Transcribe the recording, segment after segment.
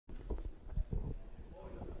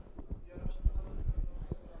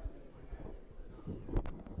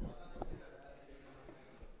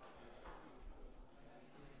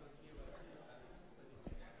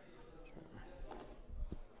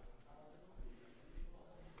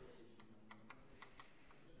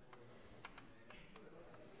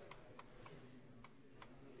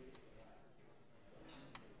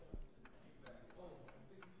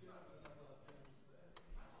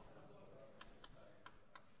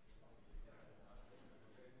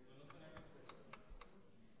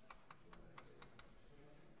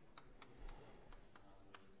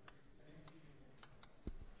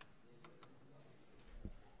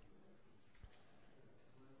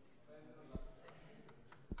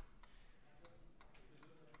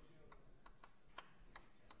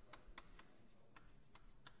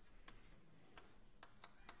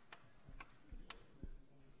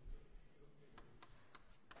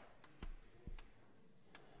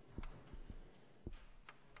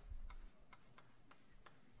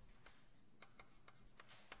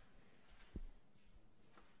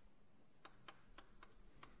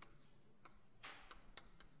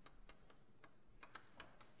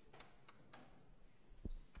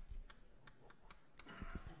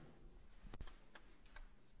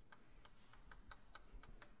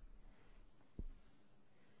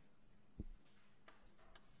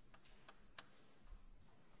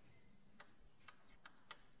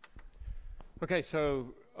Okay,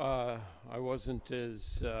 so I wasn't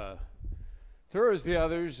as thorough as the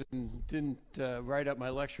others and didn't write up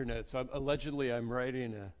my lecture notes. Allegedly, I'm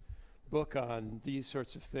writing a book on these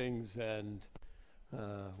sorts of things and,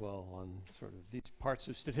 well, on sort of these parts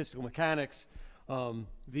of statistical mechanics.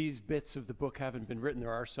 These bits of the book haven't been written.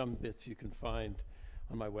 There are some bits you can find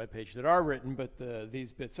on my webpage that are written, but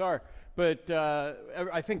these bits are. But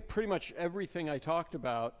I think pretty much everything I talked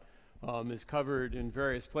about is covered in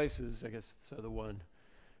various places. I guess so. The one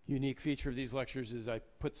unique feature of these lectures is I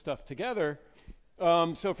put stuff together.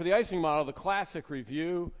 So for the Ising model, the classic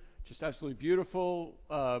review, just absolutely beautiful,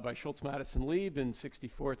 by Schultz, Madison, Lieb in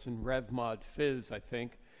 '64. It's in Rev Mod Phys, I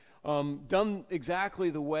think. Done exactly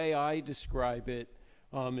the way I describe it,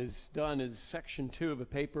 is done as section 2 of a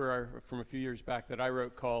paper from a few years back that I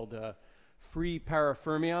wrote called Free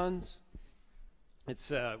Parafermions.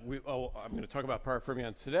 It's I'm going to talk about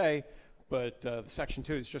parafermions today, but section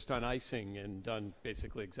 2 is just on Ising and done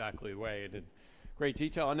basically exactly the way and in great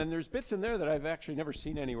detail. And then there's bits in there that I've actually never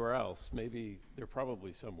seen anywhere else. Maybe they're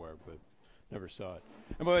probably somewhere, but never saw it.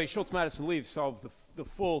 And by the way, Schultz, Madison, Lieb solved the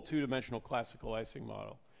full two-dimensional classical Ising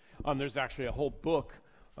model. There's actually a whole book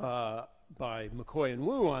by McCoy and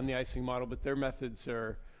Wu on the Ising model, but their methods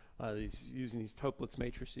are using these Toeplitz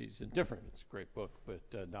matrices and different. It's a great book,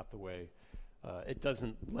 but not the way. It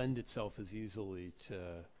doesn't lend itself as easily to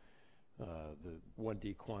the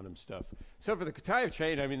 1D quantum stuff. So for the Kitaev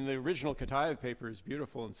chain, I mean, the original Kitaev paper is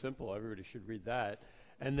beautiful and simple. Everybody should read that.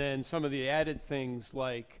 And then some of the added things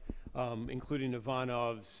like including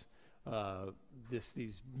Ivanov's,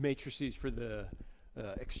 these matrices for the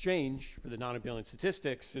exchange for the non-abelian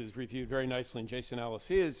statistics is reviewed very nicely in Jason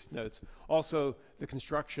Alessia's notes. Also, the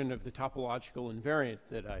construction of the topological invariant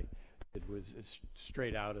that I did is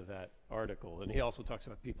straight out of that article. And he also talks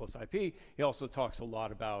about P plus IP. He also talks a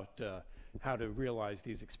lot about how to realize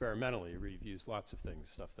these experimentally. He reviews lots of things,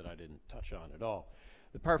 stuff that I didn't touch on at all.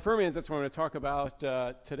 The parafermions, that's what I'm going to talk about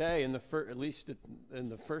today, at least in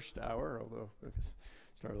the first hour, although I guess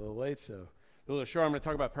started a little late, so a little short. I'm going to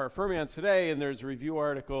talk about parafermions today, and there's a review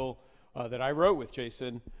article that I wrote with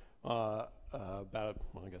Jason about,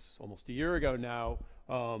 well, I guess almost a year ago now.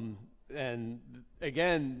 And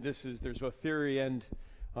again, there's both theory and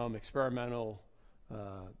experimental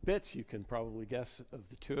bits. You can probably guess of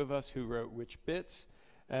the two of us who wrote which bits.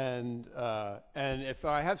 And if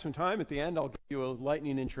I have some time at the end, I'll give you a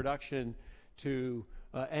lightning introduction to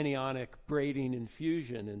anionic braiding and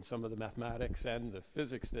fusion and some of the mathematics and the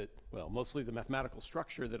physics that, well, mostly the mathematical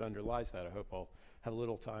structure that underlies that. I hope I'll have a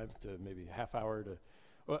little time to maybe a half hour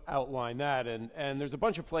to outline that. And there's a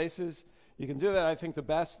bunch of places you can do that. I think the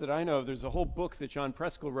best that I know of, there's a whole book that John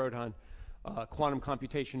Preskill wrote on quantum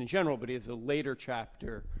computation in general, but he has a later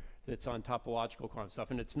chapter that's on topological quantum stuff.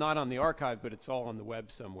 And it's not on the archive, but it's all on the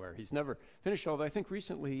web somewhere. He's never finished, although I think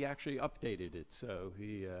recently he actually updated it. So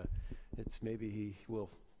maybe he will,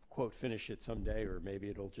 quote, finish it someday, or maybe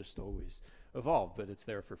it'll just always evolve, but it's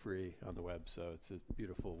there for free on the web. So it's a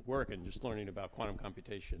beautiful work, and just learning about quantum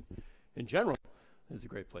computation in general is a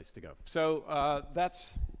great place to go. So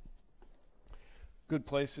that's good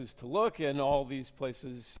places to look, and all these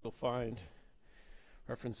places you'll find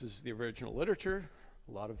references to the original literature.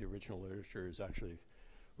 A lot of the original literature is actually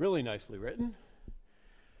really nicely written.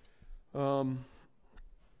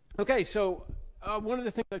 Okay, so one of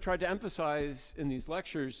the things I tried to emphasize in these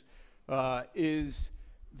lectures is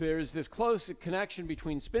there's this close connection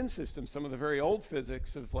between spin systems, some of the very old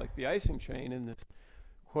physics of like the Ising chain, and this,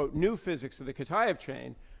 quote, new physics of the Kitaev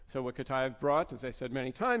chain. So what Kitaev brought, as I said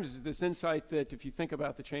many times, is this insight that if you think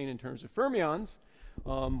about the chain in terms of fermions,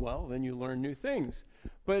 well, then you learn new things.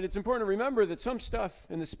 But it's important to remember that some stuff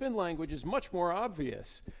in the spin language is much more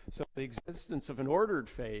obvious. So the existence of an ordered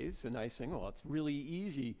phase in Ising, well, it's really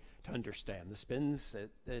easy to understand. The spins,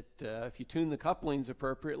 if you tune the couplings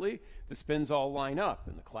appropriately, the spins all line up.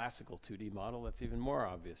 In the classical 2D model, that's even more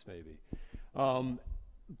obvious, maybe.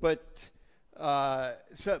 But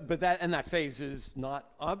that phase is not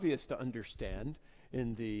obvious to understand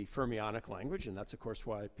in the fermionic language, and that's of course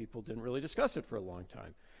why people didn't really discuss it for a long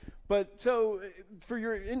time. But so for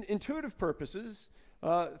your intuitive purposes,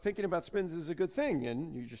 thinking about spins is a good thing,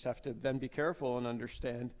 and you just have to then be careful and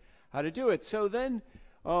understand how to do it. So then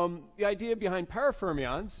the idea behind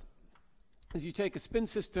parafermions is you take a spin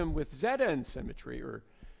system with Z-end symmetry, or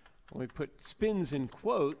let me put spins in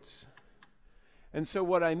quotes. And so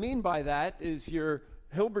what I mean by that is your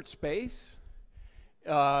Hilbert space,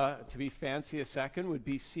 to be fancy a second, would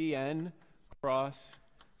be Cn cross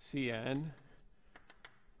Cn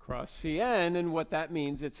cross Cn, and what that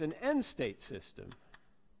means, it's an n-state system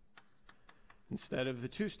instead of the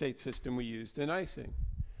two-state system we used in Ising.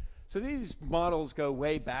 So these models go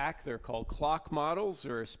way back. They're called clock models,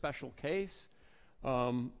 or a special case.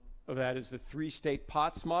 Of that is the three-state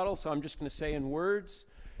Potts model. So I'm just going to say in words,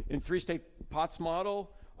 in three-state Potts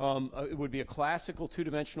model, it would be a classical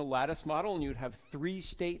two-dimensional lattice model, and you'd have 3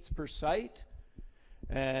 states per site,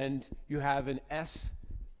 and you have an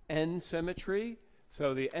S-N symmetry.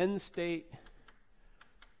 So the n-state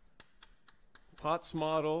Potts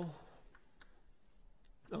model,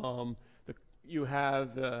 you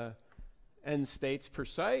have n states per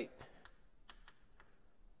site,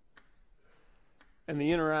 and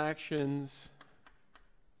the interactions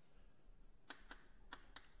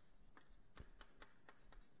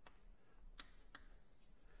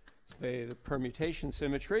say the permutation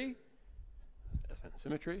symmetry, SN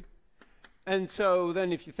symmetry. And so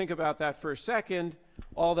then if you think about that for a second,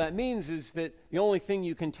 all that means is that the only thing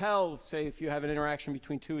you can tell, say if you have an interaction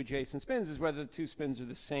between 2 adjacent spins, is whether the 2 spins are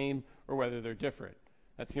the same or whether they're different.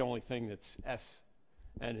 That's the only thing that's S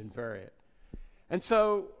and invariant. And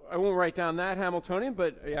so I won't write down that Hamiltonian,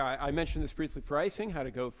 but yeah, I mentioned this briefly for icing, how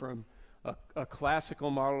to go from a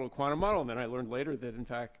classical model to a quantum model. And then I learned later that, in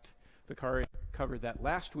fact, Vicari covered that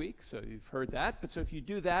last week, so you've heard that. But so if you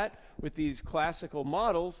do that with these classical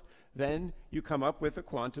models, then you come up with a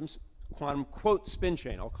quantum quote spin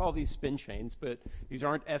chain. I'll call these spin chains, but these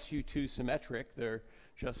aren't SU2 symmetric. They're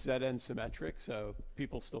just Zn symmetric, so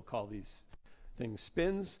people still call these things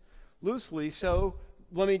spins loosely. So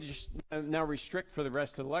let me just now restrict for the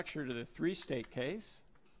rest of the lecture to the 3-state case.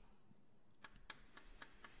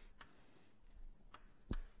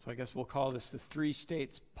 So I guess we'll call this the 3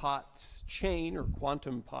 states Potts chain, or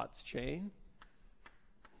quantum Potts chain.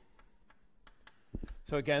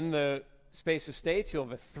 So again, the space of states, you'll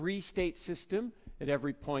have a 3-state system at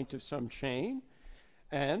every point of some chain.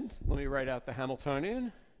 And let me write out the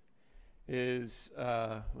Hamiltonian is,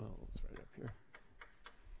 well, let's write it up here.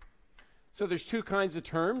 So there's 2 kinds of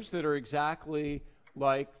terms that are exactly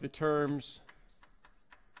like the terms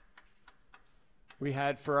we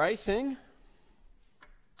had for icing.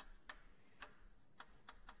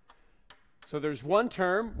 So there's one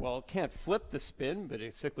term, well, it can't flip the spin, but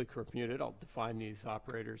it's cyclically permuted. I'll define these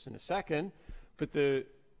operators in a second. But the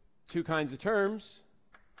 2 kinds of terms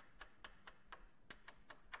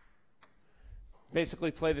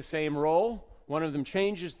basically play the same role. One of them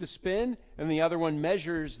changes the spin, and the other one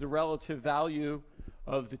measures the relative value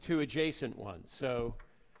of the 2 adjacent ones. So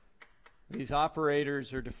these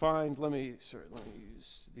operators are defined. Let me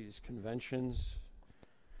use these conventions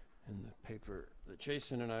in the paper that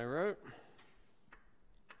Jason and I wrote.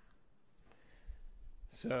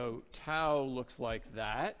 So tau looks like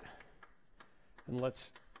that. And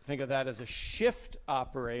let's think of that as a shift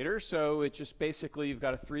operator. So it just basically, you've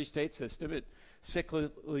got a 3-state system. It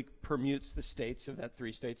cyclically permutes the states of that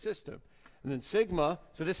 3-state system. And then sigma,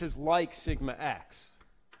 so this is like sigma x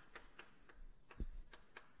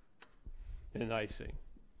in icing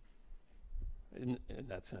in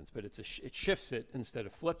that sense. But it shifts it instead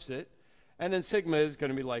of flips it. And then sigma is going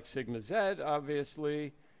to be like sigma z,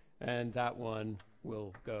 obviously. And that one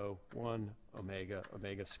will go 1 omega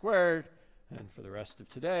squared. And for the rest of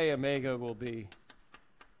today, omega will be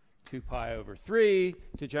 2 pi over 3.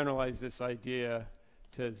 To generalize this idea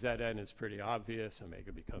to Zn is pretty obvious.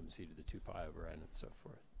 Omega becomes e to the 2 pi over n and so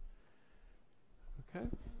forth. Okay?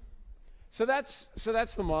 So that's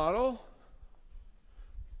the model.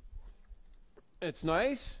 It's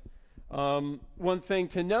nice. One thing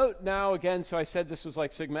to note now, again, so I said this was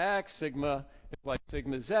like sigma x, sigma is like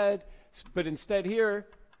sigma z, but instead here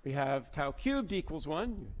we have tau cubed equals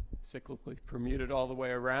 1, cyclically permuted all the way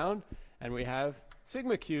around, and we have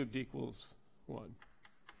sigma cubed equals 1.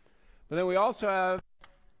 But then we also have,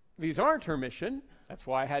 these aren't Hermitian, that's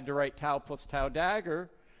why I had to write tau plus tau dagger,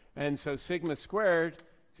 and so sigma squared,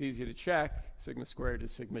 it's easy to check, sigma squared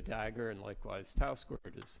is sigma dagger, and likewise tau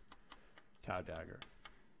squared is tau dagger.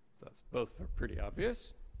 So that's both are pretty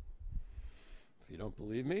obvious. If you don't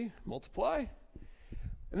believe me, multiply.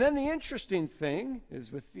 And then the interesting thing is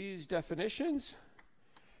with these definitions,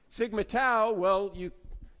 sigma tau, well,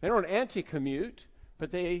 they don't anti-commute,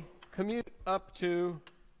 but they commute up to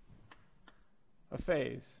a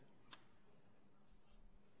phase.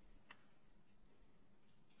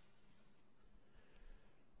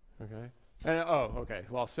 Okay. And, okay.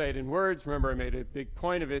 Well, I'll say it in words. Remember, I made a big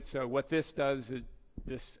point of it. So what this does,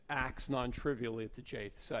 this acts non-trivially at the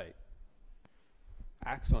jth site.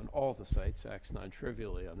 Acts on all the sites, acts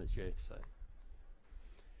non-trivially on the jth site.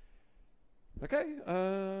 Okay.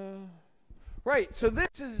 Right. So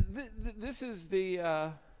this is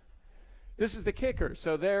the kicker.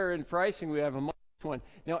 So there in for icing we have a minus 1.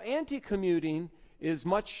 Now anti-commuting is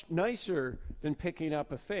much nicer than picking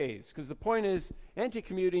up a phase. Because the point is,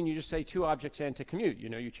 anti-commuting, you just say two objects anti-commute. You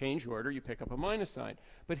know, you change order, you pick up a minus sign.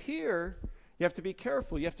 But here, you have to be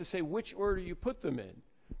careful. You have to say which order you put them in.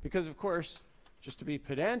 Because, of course, just to be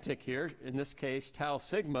pedantic here, in this case, tau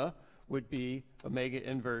sigma would be omega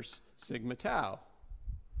inverse sigma tau.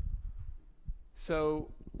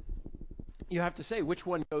 So you have to say which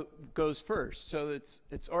one goes first. So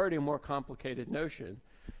it's already a more complicated notion.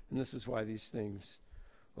 And this is why these things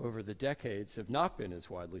over the decades have not been as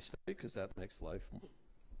widely studied, because that makes life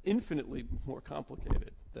infinitely more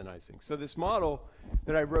complicated than Ising. So this model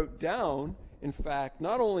that I wrote down, in fact,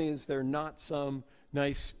 not only is there not some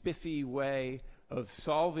nice spiffy way of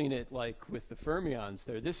solving it like with the fermions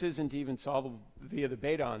there, this isn't even solvable via the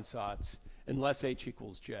beta ansatz unless h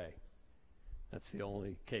equals j. That's the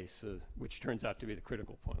only case which turns out to be the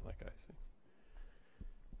critical point, like I say.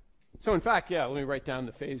 So in fact, yeah, let me write down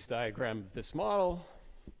the phase diagram of this model.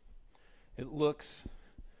 It looks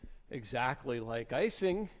exactly like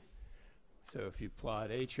Ising. So if you plot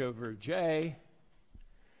h over j,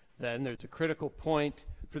 then there's a critical point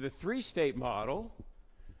for the three-state model.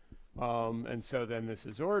 And so then this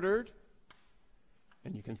is ordered.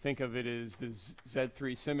 And you can think of it as the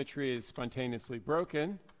Z3 symmetry is spontaneously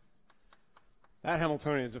broken. That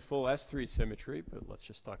Hamiltonian is a full S3 symmetry, but let's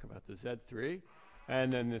just talk about the Z3.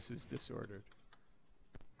 And then this is disordered.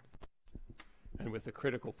 And with a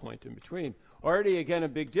critical point in between. Already, again, a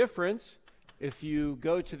big difference. If you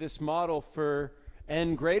go to this model for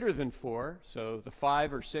n greater than 4, so the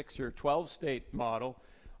 5 or 6 or 12 state model,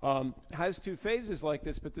 has two phases like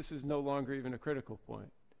this, but this is no longer even a critical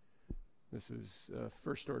point. This is a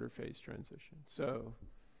first order phase transition. So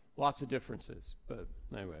lots of differences, but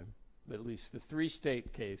anyway, at least the three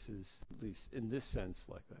state case is, at least in this sense,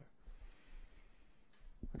 like that.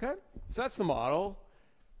 Okay, so that's the model.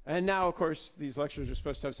 And now, of course, these lectures are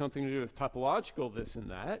supposed to have something to do with topological this and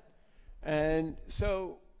that. And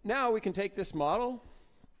so now we can take this model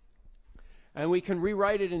and we can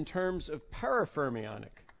rewrite it in terms of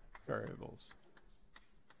parafermionic variables.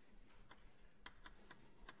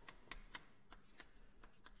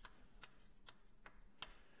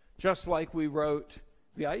 Just like we wrote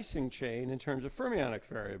the Ising chain in terms of fermionic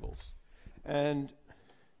variables. And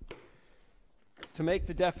to make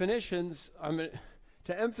the definitions, I'm going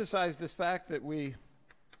to emphasize this fact that we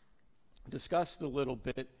discussed a little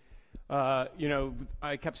bit. You know,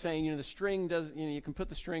 I kept saying, you know, the string does, you know, you can put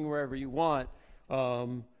the string wherever you want.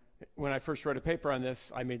 When I first wrote a paper on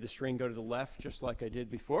this, I made the string go to the left just like I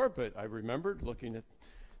did before, but I remembered looking at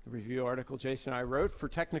the review article Jason and I wrote, for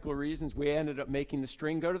technical reasons, we ended up making the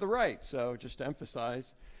string go to the right. So just to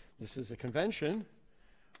emphasize, this is a convention.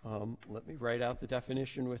 Let me write out the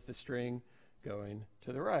definition with the string going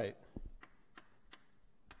to the right.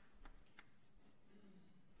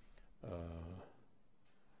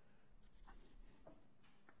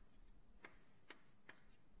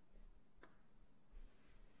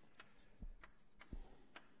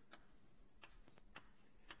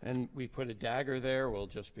 And we put a dagger there, well,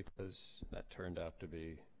 just because that turned out to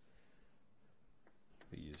be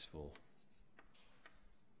useful.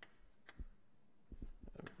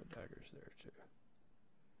 And we put daggers there too.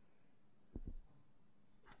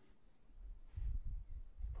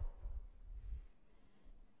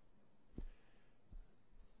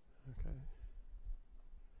 Okay.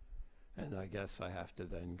 And I guess I have to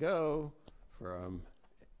then go from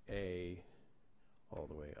A all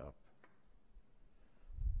the way up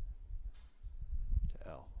to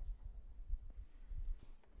L.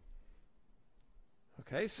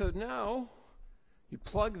 Okay, so now you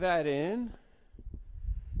plug that in.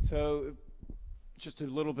 So just a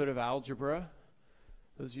little bit of algebra.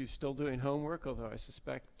 Those of you still doing homework, although I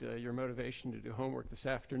suspect your motivation to do homework this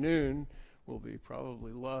afternoon will be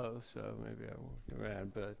probably low, so maybe I won't do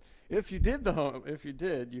that. But if you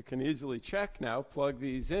did you can easily check now, plug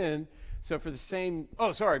these in. So for the same,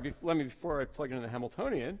 oh, sorry, before I plug in the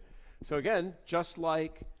Hamiltonian. So again, just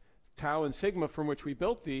like tau and sigma from which we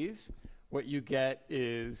built these, what you get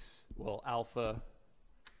is, well, alpha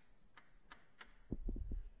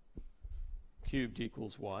cubed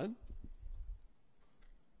equals 1.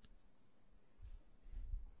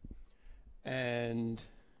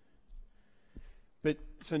 But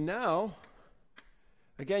so now,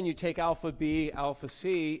 again, you take alpha B, alpha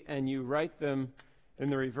C, and you write them in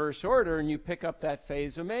the reverse order, and you pick up that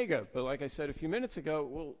phase omega. But like I said a few minutes ago,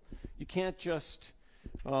 well, you can't just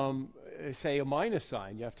say a minus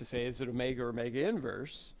sign. You have to say, is it omega or omega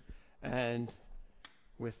inverse? And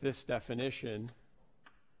with this definition,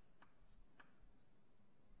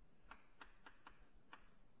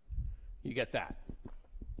 you get that.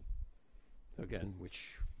 So again,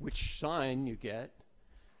 which sign you get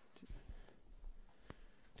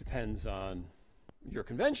depends on your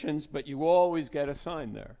conventions, but you always get a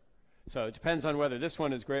sign there. So it depends on whether this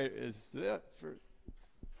one is great,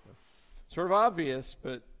 sort of obvious,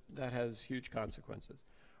 but that has huge consequences.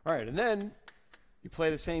 All right, and then you play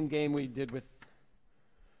the same game we did with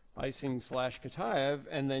Ising/Kitaev,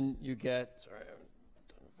 and then you get, sorry, I haven't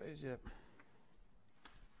done a phase yet.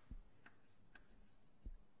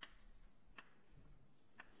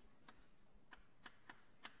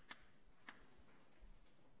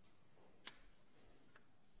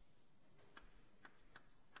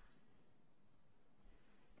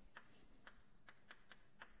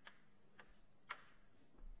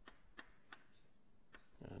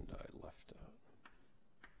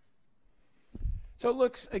 So it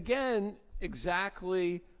looks, again,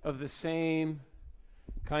 exactly of the same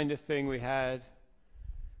kind of thing we had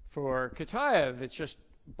for Kitaev. It's just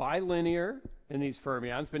bilinear in these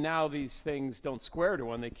fermions, but now these things don't square to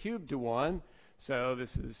 1, they cube to 1. So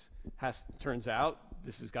this turns out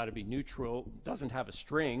this has got to be neutral, doesn't have a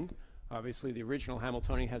string. Obviously, the original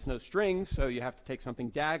Hamiltonian has no strings, so you have to take something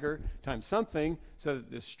dagger times something, so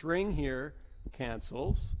that the string here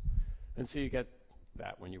cancels. And so you get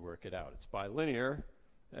that when you work it out. It's bilinear,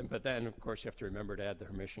 but then, of course, you have to remember to add the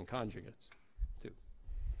Hermitian conjugates, too.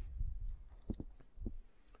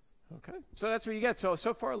 Okay, so that's what you get. So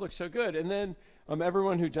far, it looks so good. And then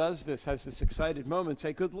everyone who does this has this excited moment,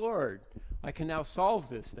 say, good Lord, I can now solve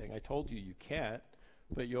this thing. I told you you can't,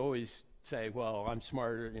 but you always say, well, I'm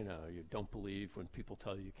smarter. You know, you don't believe when people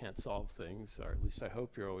tell you you can't solve things, or at least I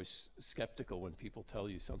hope you're always skeptical when people tell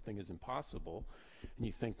you something is impossible. And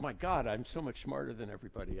you think, my God, I'm so much smarter than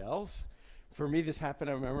everybody else. For me, this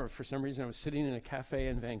happened, I remember, for some reason, I was sitting in a cafe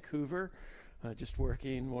in Vancouver, just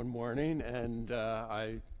working one morning, and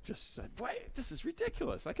I just said, wait, this is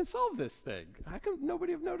ridiculous. I can solve this thing. How come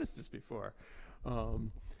nobody have noticed this before? But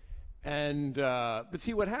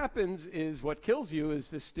see, what happens is what kills you is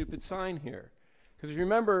this stupid sign here. Because if you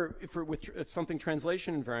remember, with something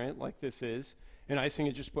translation invariant like this is, in Ising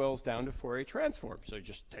it just boils down to Fourier transform. So you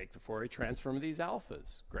just take the Fourier transform of these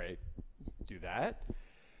alphas. Great, do that.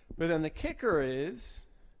 But then the kicker is,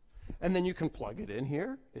 and then you can plug it in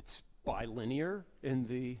here. It's bilinear in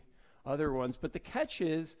the other ones. But the catch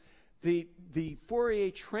is the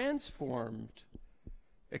Fourier transformed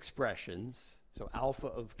expressions, so alpha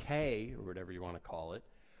of k, or whatever you want to call it,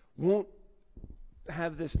 won't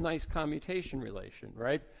have this nice commutation relation,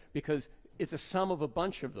 right? Because it's a sum of a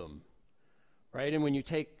bunch of them, right? And when you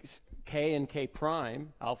take k and k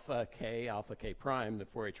prime, alpha k prime, the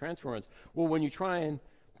Fourier transforms, well, when you try and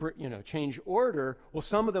change order, well,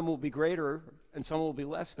 some of them will be greater and some will be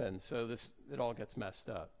less than, so it all gets messed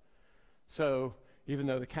up. So even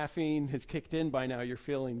though the caffeine has kicked in by now, you're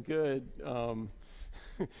feeling good,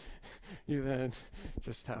 you then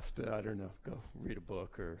just have to, I don't know, go read a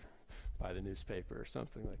book or buy the newspaper or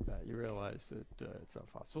something like that. You realize that it's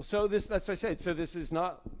not possible. So that's what I said. So this is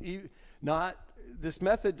this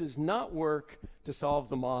method does not work to solve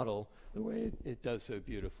the model the way it does so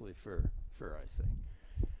beautifully for Ising.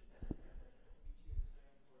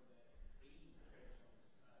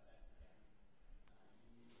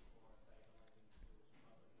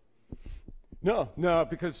 No,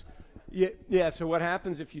 because, so what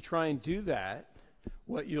happens if you try and do that,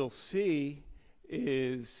 what you'll see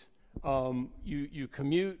is you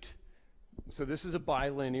commute, so this is a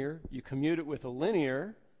bilinear, you commute it with a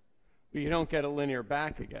linear, but you don't get a linear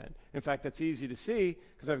back again. In fact, that's easy to see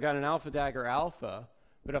because I've got an alpha dagger alpha,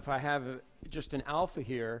 but if I have just an alpha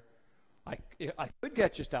here, I could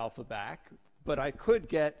get just alpha back, but I could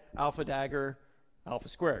get alpha dagger alpha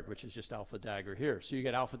squared, which is just alpha dagger here. So you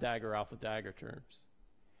get alpha dagger terms.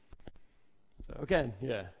 So again,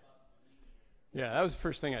 yeah, that was the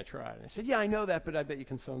first thing I tried. And I said, yeah, I know that, but I bet you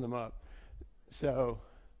can sum them up. So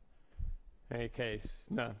in any case,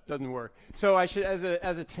 no, doesn't work. So I should, as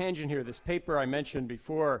a tangent here, this paper I mentioned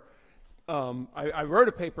before, I wrote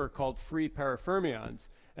a paper called Free Parafermions.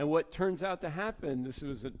 And what turns out to happen, this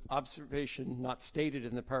was an observation not stated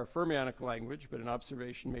in the parafermionic language, but an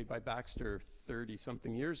observation made by Baxter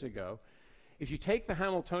 30-something years ago. If you take the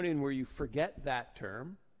Hamiltonian where you forget that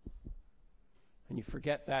term, and you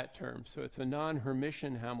forget that term, so it's a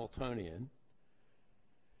non-Hermitian Hamiltonian,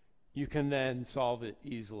 you can then solve it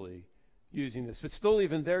easily using this. But still,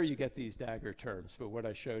 even there, you get these dagger terms. But what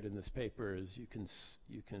I showed in this paper is you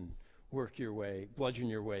can work your way, bludgeon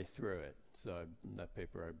your way through it. So in that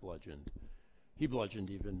paper, I bludgeoned. He bludgeoned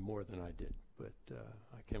even more than I did, but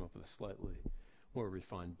I came up with a slightly more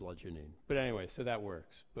refined bludgeoning. But anyway, so that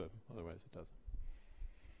works, but otherwise it doesn't.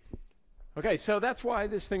 Okay, so that's why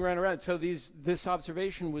this thing ran around. So this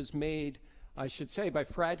observation was made, I should say, by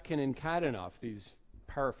Fradkin and Kadanoff. These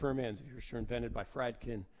parafermions were invented by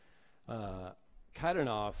Fradkin,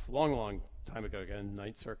 Kadanoff, long time ago, again,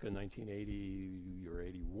 circa 1980 or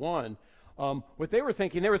 81. What they were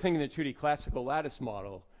thinking the 2D classical lattice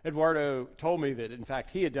model. Eduardo told me that, in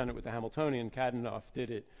fact, he had done it with the Hamiltonian. Kadanoff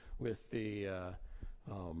did it with the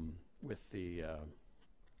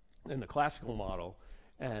in the classical model.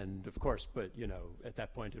 And of course, but you know, at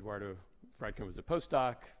that point, Eduardo Fradkin was a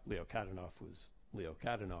postdoc. Leo Kadanoff was Leo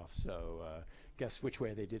Kadanoff. So guess which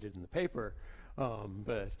way they did it in the paper.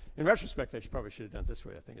 But in retrospect, they probably should have done it this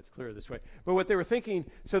way. I think it's clearer this way. But what they were thinking,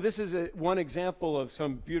 so this is one example of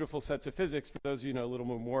some beautiful sets of physics. For those of you who know a little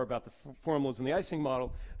bit more about the formulas in the Ising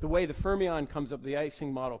model, the way the fermion comes up, the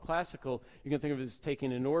Ising model classical, you can think of it as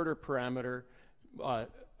taking an order parameter,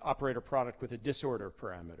 operator product with a disorder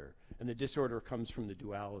parameter. And the disorder comes from the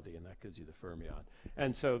duality, and that gives you the fermion.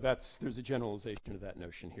 And so there's a generalization of that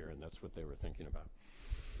notion here, and that's what they were thinking about.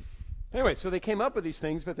 Anyway, so they came up with these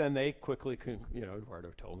things, but then they quickly, Eduardo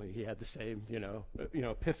told me he had the same,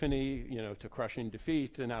 epiphany, to crushing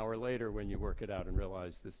defeat an hour later when you work it out and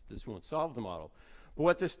realize this won't solve the model. But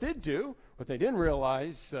what this did do, what they didn't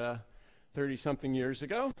realize 30-something years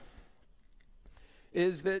ago,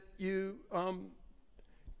 is that you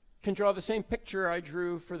can draw the same picture I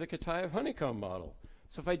drew for the Kitaev honeycomb model.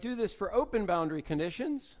 So if I do this for open boundary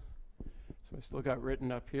conditions, so I still got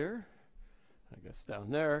written up here, I guess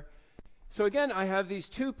down there. So again, I have these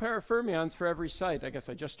two parafermions for every site. I guess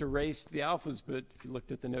I just erased the alphas, but if you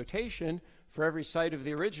looked at the notation, for every site of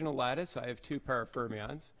the original lattice, I have two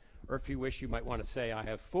parafermions. Or if you wish, you might want to say I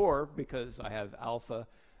have four, because I have alpha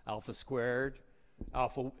squared,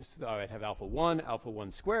 so I'd have alpha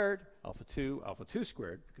 1 squared, alpha 2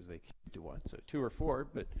 squared, because they cube to 1. So 2 or 4,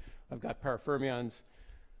 but I've got parafermions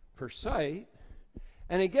per site.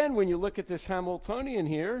 And again, when you look at this Hamiltonian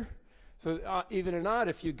here, so even and odd,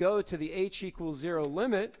 if you go to the h equals 0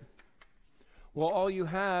 limit, well, all you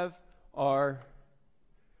have are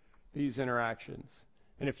these interactions.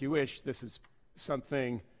 And if you wish, this is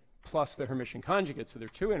something plus the Hermitian conjugate, so there are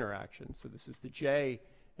two interactions. So this is the J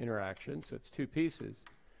interaction, so it's two pieces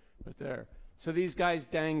right there. So these guys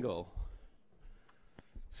dangle.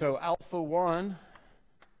 So alpha 1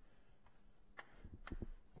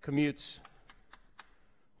 commutes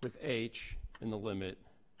with h in the limit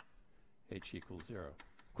h equals 0.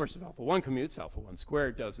 Of course, if alpha 1 commutes, alpha 1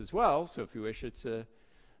 squared does as well. So if you wish, it's a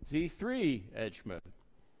Z3 edge mode.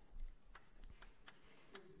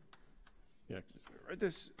 Yeah, write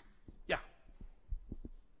this. Yeah.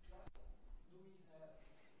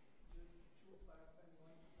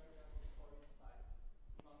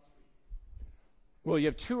 Well, you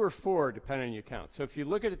have 2 or 4 depending on your count. So if you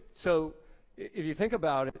look at it, so if you think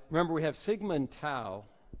about it, remember we have sigma and tau.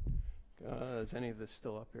 Is any of this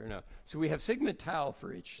still up here? No. So we have sigma tau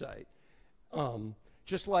for each site.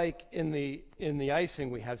 Just like in the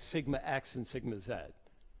Ising, we have sigma x and sigma z,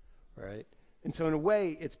 right? And so in a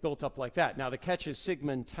way, it's built up like that. Now the catch is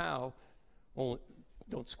sigma and tau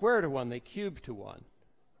don't square to 1, they cube to 1.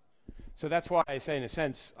 So that's why I say, in a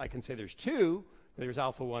sense, I can say there's 2. There's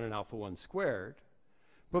alpha 1 and alpha 1 squared.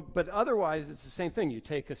 But otherwise, it's the same thing. You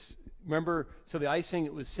take remember, so the Ising,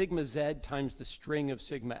 it was sigma z times the string of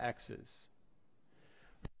sigma x's.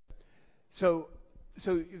 So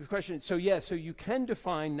the question, so you can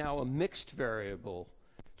define now a mixed variable.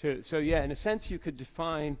 So yeah, in a sense, you could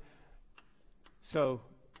define, so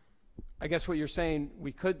I guess what you're saying,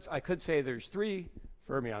 I could say there's 3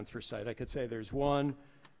 fermions per site. I could say there's 1,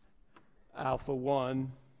 alpha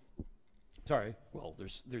 1, sorry, well,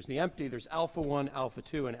 there's the empty, there's alpha 1, alpha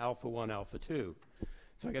 2, and alpha 1, alpha 2.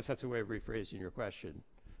 So I guess that's a way of rephrasing your question,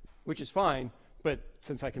 which is fine, but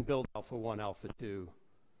since I can build alpha 1, alpha 2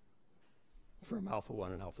 from alpha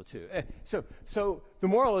 1 and alpha 2. So the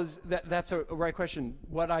moral is that that's a right question.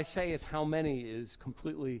 What I say is how many is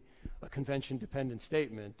completely a convention-dependent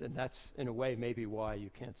statement, and that's, in a way, maybe why you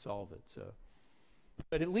can't solve it. So,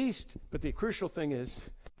 but the crucial thing is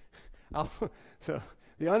alpha, so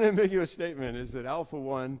the unambiguous statement is that alpha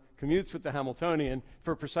 1 commutes with the Hamiltonian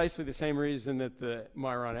for precisely the same reason that the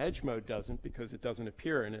Majorana edge mode doesn't, because it doesn't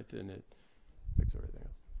appear in it, and it fixes everything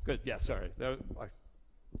else. Good, yeah, sorry.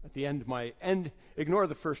 At the end, ignore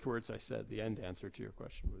the first words I said. The end answer to your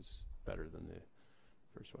question was better than the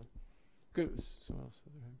first one. Good. Someone else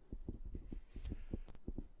over here.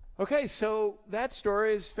 Okay, so that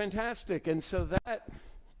story is fantastic, and so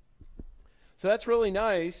that's really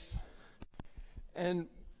nice. And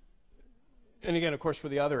again, of course, for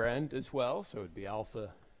the other end as well, so it would be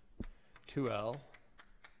alpha 2L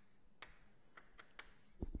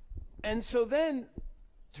And so then,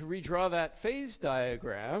 to redraw that phase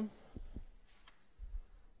diagram,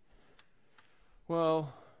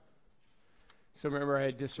 well, so remember I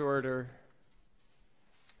had disorder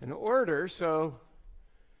and order, so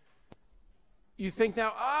you think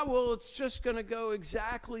now, well, it's just going to go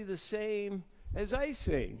exactly the same as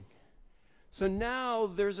icing. So now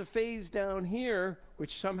there's a phase down here,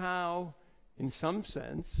 which somehow, in some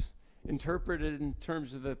sense, interpreted in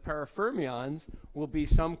terms of the parafermions, will be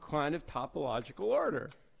some kind of topological order.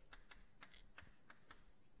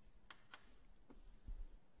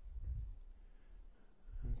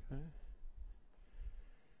 Okay.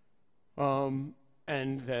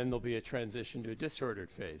 And then there'll be a transition to a disordered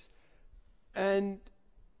phase. And,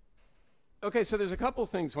 okay, so there's a couple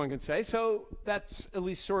things one can say. So that's at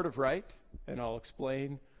least sort of right, and I'll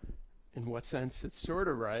explain in what sense it's sort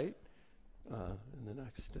of right in the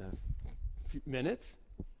next few minutes.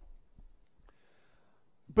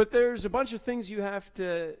 But there's a bunch of things you have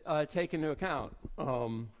to take into account.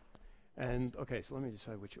 And, okay, so let me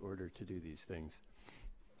decide which order to do these things.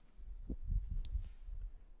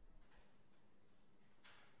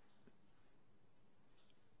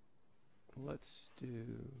 Let's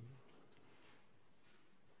do...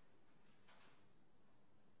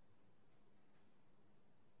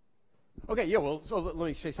 Okay, yeah, well, so let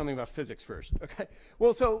me say something about physics first, okay?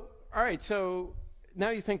 Well, so, all right, so now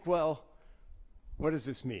you think, well, what does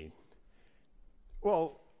this mean?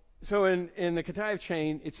 Well, so in the Kitaev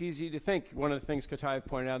chain, it's easy to think, one of the things Kitaev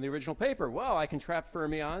pointed out in the original paper, well, I can trap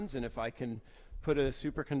fermions, and if I can put a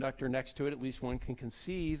superconductor next to it, at least one can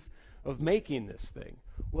conceive of making this thing.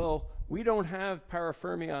 Well, we don't have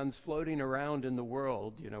parafermions floating around in the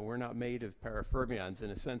world. You know, we're not made of parafermions.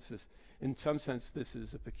 In some sense, this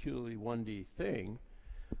is a peculiarly 1D thing.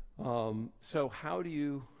 So how do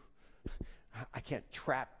you... I can't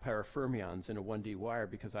trap parafermions in a 1D wire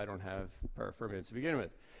because I don't have parafermions to begin with.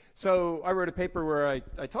 So I wrote a paper where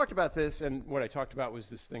I talked about this, and what I talked about was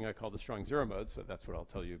this thing I call the strong zero mode, so that's what I'll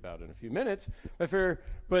tell you about in a few minutes. And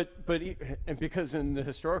because in the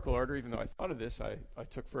historical order, even though I thought of this, I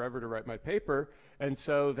took forever to write my paper, and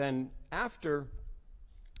so then after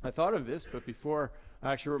I thought of this, but before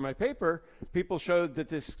I actually wrote my paper, people showed that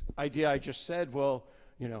this idea I just said, well,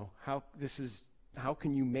 you know, how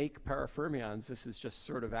can you make parafermions? This is just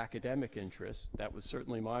sort of academic interest. That was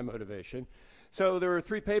certainly my motivation. So there were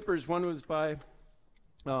 3 papers. One was by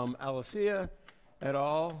Alicia et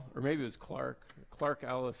al., or maybe it was Clark,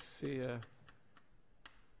 Alicia,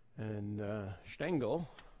 and Stengel.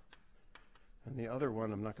 And the other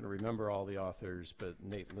one, I'm not going to remember all the authors, but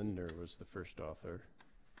Nate Linder was the first author.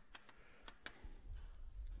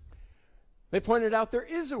 They pointed out there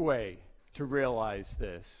is a way to realize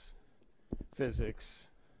this physics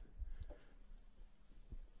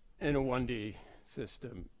in a 1D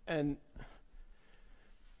system.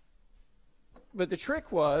 But the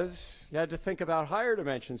trick was you had to think about higher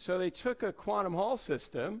dimensions. So they took a quantum Hall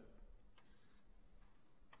system.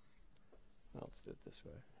 Well, let's do it this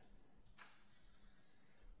way.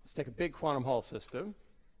 Let's take a big quantum Hall system.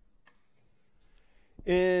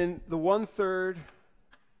 In the 1/3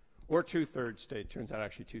 or 2/3 state, turns out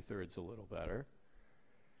actually 2/3 a little better.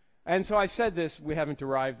 And so I said this, we haven't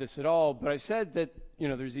derived this at all, but I said that, you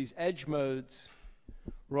know, there's these edge modes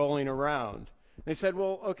rolling around. They said,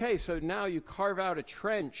 well, okay, so now you carve out a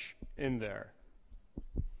trench in there.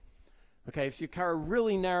 Okay, so you carve a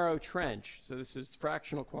really narrow trench. So this is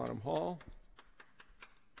fractional quantum Hall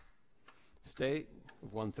state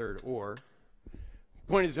of 1/3 or. The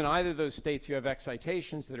point is, in either of those states, you have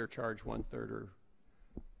excitations that are charged 1/3 or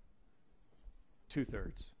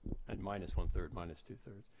 2/3, and minus 1/3, minus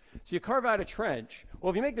 2/3. So you carve out a trench. Well,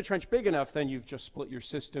 if you make the trench big enough, then you've just split your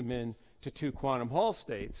system into 2 quantum Hall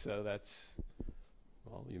states. So that's,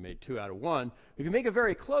 well, you made 2 out of 1. If you make it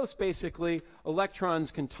very close, basically,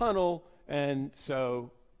 electrons can tunnel, and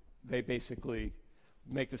so they basically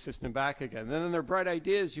make the system back again. Then in their bright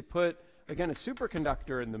ideas, you put, again, a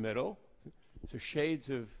superconductor in the middle, so shades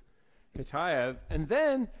of Kitaev, and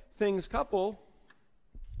then things couple,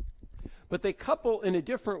 but they couple in a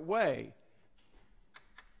different way.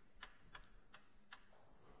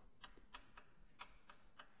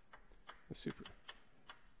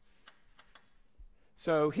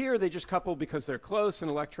 So here they just couple because they're close and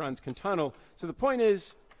electrons can tunnel. So the point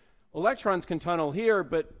is, electrons can tunnel here,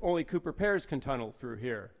 but only Cooper pairs can tunnel through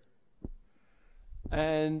here.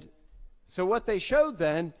 And so what they showed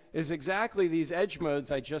then is exactly these edge modes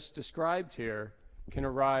I just described here can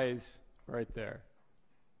arise right there.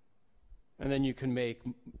 And then you can make,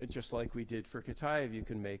 just like we did for Kitaev, you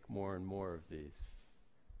can make more and more of these.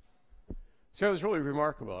 So it was really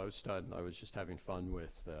remarkable. I was stunned. I was just having fun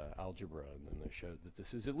with algebra, and then they showed that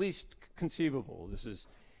this is at least conceivable. This is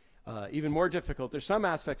even more difficult. There's some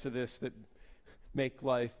aspects of this that make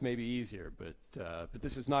life maybe easier, but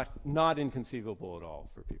this is not inconceivable at all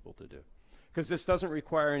for people to do. Because this doesn't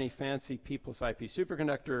require any fancy P plus IP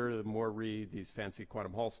superconductor, the more read, these fancy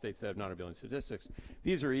quantum Hall states that have non-abelian statistics.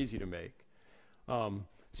 These are easy to make.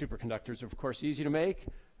 Superconductors are, of course, easy to make.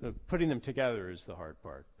 Putting them together is the hard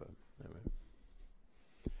part. But anyway.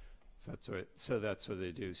 So that's what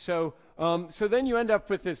they do. So then you end up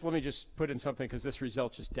with this. Let me just put in something, because this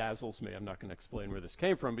result just dazzles me. I'm not going to explain where this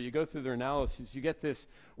came from, but you go through their analysis, you get this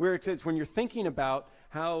where it says when you're thinking about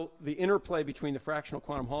how the interplay between the fractional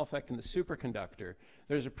quantum Hall effect and the superconductor,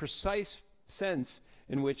 there's a precise sense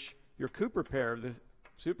in which your Cooper pair of the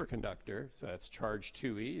superconductor, so that's charge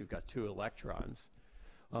 2e, you've got 2 electrons,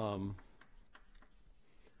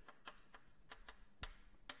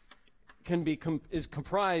 is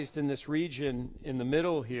comprised in this region in the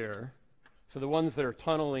middle here. So the ones that are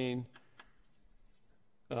tunneling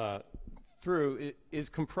through is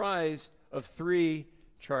comprised of 3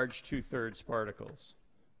 charged 2/3 particles.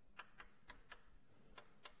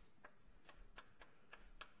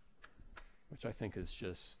 Which I think is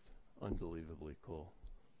just unbelievably cool.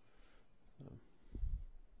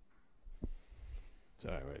 So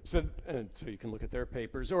anyway, so you can look at their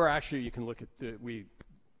papers, or actually you can look at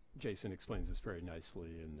Jason explains this very nicely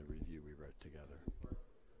in the review we wrote together.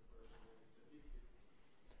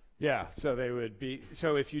 Yeah, so they would be,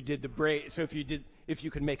 so if you did if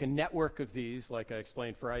you could make a network of these, like I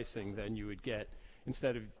explained for Ising, then you would get,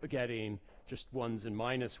 instead of getting just ones and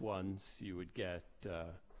minus ones, you would get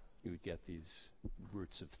these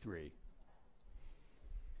roots of 3.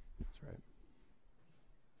 That's right.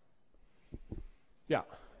 Yeah.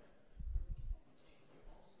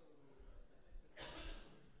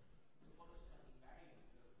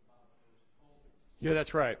 Yeah,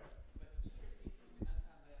 that's right.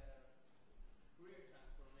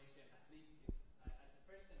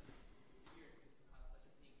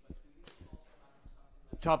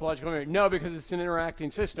 Topological memory. No, because it's an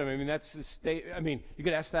interacting system. I mean, that's the state. I mean, you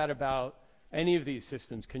could ask that about any of these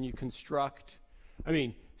systems. Can you construct, I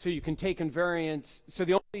mean, so you can take invariants. So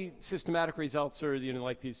the only systematic results are,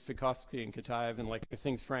 like these Fikovsky and Kitaev, and like the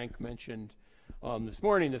things Frank mentioned this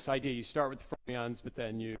morning, this idea you start with the fermions, but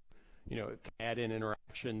then you add in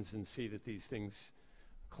interactions and see that these things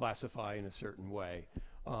classify in a certain way.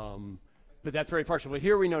 But that's very partial. But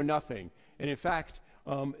here we know nothing. And in fact,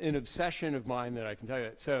 an obsession of mine that I can tell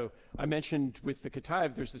you. So I mentioned with the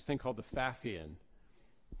Kitaev, there's this thing called the Pfaffian.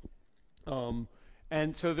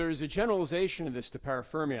 And so there's a generalization of this to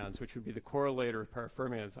parafermions, which would be the correlator of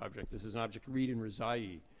parafermions object. This is an object Reed and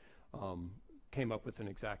Rezai came up with an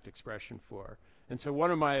exact expression for. And so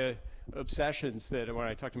one of my obsessions that when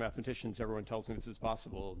I talk to mathematicians, everyone tells me this is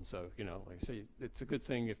possible. And so, like I say, it's a good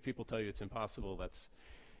thing if people tell you it's impossible. That's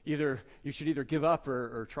you should either give up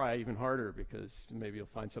or try even harder, because maybe you'll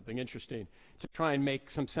find something interesting to try and make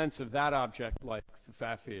some sense of that object like the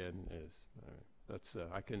Pfaffian is. That's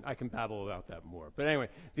I can babble about that more. But anyway,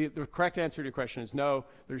 the correct answer to your question is no.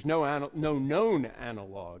 There's no known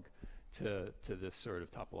analog to this sort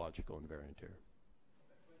of topological invariant here.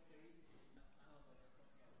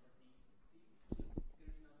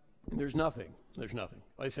 There's nothing. There's nothing.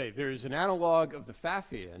 Like I say, there's an analog of the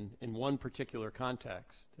Pfaffian in one particular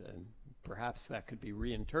context, and perhaps that could be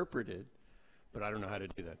reinterpreted, but I don't know how to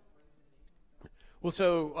do that. Well,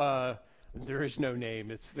 so there is no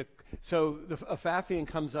name. So a Pfaffian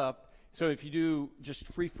comes up. So if you do just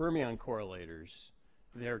free fermion correlators,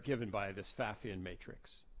 they're given by this Pfaffian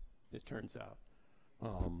matrix, it turns out.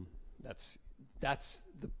 That's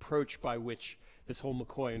the approach by which this whole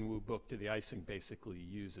McCoy and Wu book to the Ising basically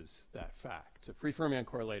uses that fact. So free fermion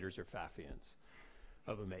correlators are Pfaffians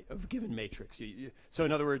of a given matrix. So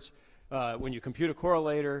in other words, when you compute a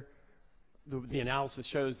correlator, the analysis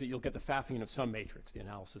shows that you'll get the Pfaffian of some matrix. The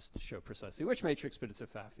analysis to show precisely which matrix, but it's a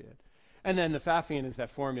Pfaffian. And then the Pfaffian is that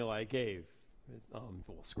formula I gave,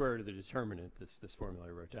 square root of the determinant, this formula I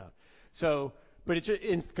wrote down. So, but it's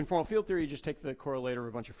in conformal field theory, you just take the correlator of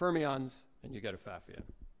a bunch of fermions, and you get a Pfaffian.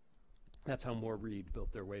 That's how Moore-Reed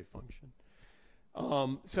built their wave function.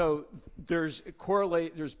 So there's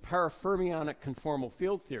parafermionic conformal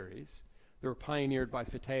field theories. They were pioneered by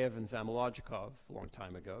Fiteyev and Zamolodchikov a long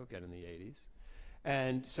time ago, again in the 80s.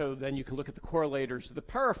 And so then you can look at the correlators of the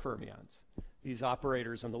parafermions. These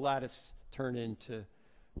operators on the lattice turn into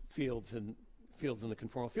fields in the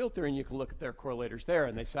conformal field theory, and you can look at their correlators there,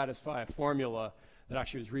 and they satisfy a formula that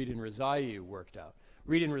actually was Reed and Rezai worked out.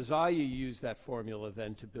 Reed and Rezai used that formula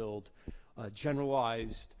then to build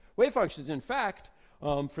generalized, wave functions. In fact,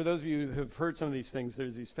 for those of you who have heard some of these things,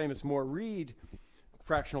 there's these famous Moore-Reed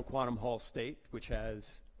fractional quantum Hall state, which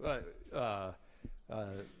has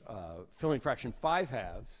filling fraction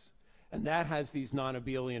 5/2, and that has these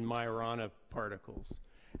non-abelian Majorana particles.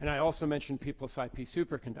 And I also mentioned P plus IP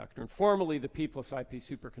superconductor. And formally, the P plus IP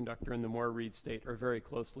superconductor and the Moore-Reed state are very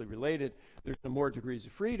closely related. There's more degrees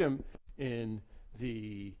of freedom in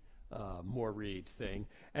the Moore-Reed thing.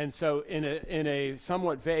 And so in a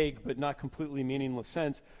somewhat vague but not completely meaningless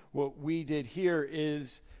sense, what we did here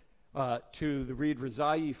is to the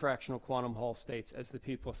Reed-Rezai fractional quantum Hall states as the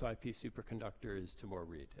P plus IP superconductor is to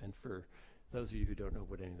Moore-Reed. And for those of you who don't know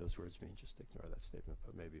what any of those words mean, just ignore that statement,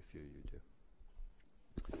 but maybe a few of you do.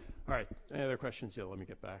 All right, any other questions? Yeah, let me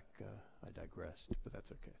get back. I digressed, but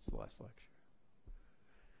that's okay. It's the last lecture.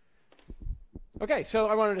 Okay, so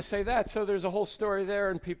I wanted to say that. So there's a whole story there,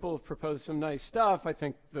 and people have proposed some nice stuff. I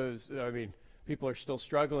think people are still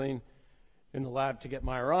struggling in the lab to get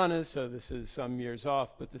Majoranas, so this is some years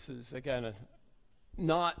off, but this is, again,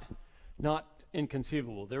 not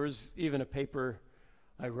inconceivable. There was even a paper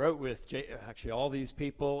I wrote with actually all these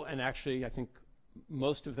people, and actually I think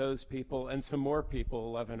most of those people and some more people,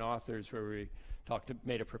 11 authors, where we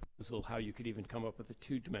made a proposal how you could even come up with a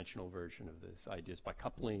two-dimensional version of this idea by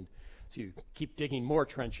coupling. So you keep digging more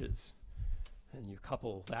trenches, and you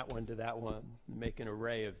couple that one to that one, make an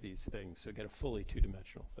array of these things, so get a fully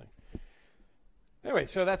two-dimensional thing. Anyway,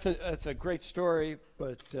 so that's a great story,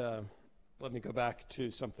 but let me go back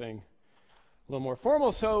to something a little more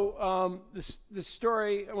formal. So this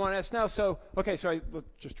story I want to ask now. So okay, so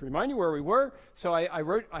just to remind you where we were. So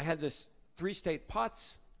I had this three-state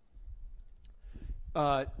Potts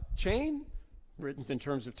chain written in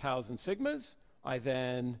terms of taus and sigmas. I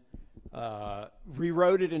then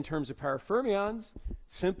rewrote it in terms of parafermions.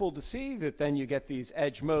 Simple to see that then you get these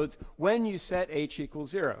edge modes when you set h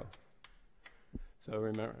equals 0. So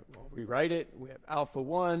remember, we'll rewrite it. We have alpha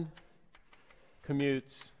 1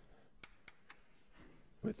 commutes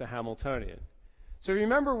with the Hamiltonian. So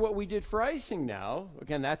remember what we did for Ising now.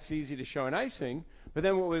 Again, that's easy to show in Ising. But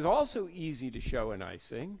then what was also easy to show in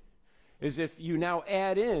Ising is if you now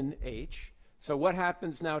add in h. So what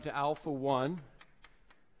happens now to alpha 1?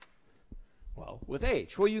 Well, with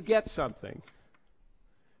h. Well, you get something,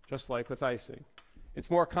 just like with Ising.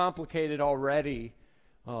 It's more complicated already.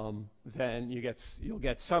 Then you'll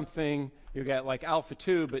get something. You'll get like alpha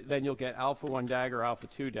 2, but then you'll get alpha 1 dagger, alpha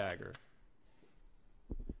 2 dagger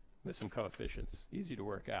with some coefficients. Easy to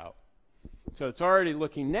work out. So it's already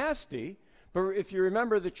looking nasty. But if you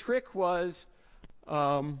remember, the trick was,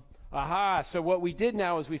 so what we did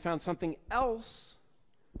now is we found something else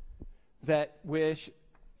that which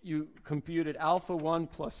you computed alpha 1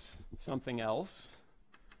 plus something else,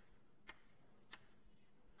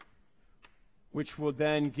 which will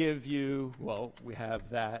then give you, well, we have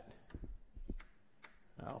that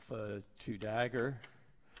alpha 2 dagger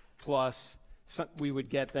plus, we would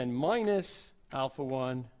get then minus alpha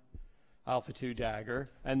 1, alpha 2 dagger.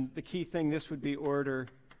 And the key thing, this would be order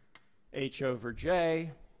h over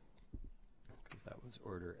j, because that was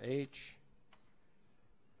order h.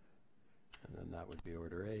 And then that would be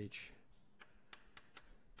order h.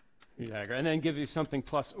 Dagger. And then give you something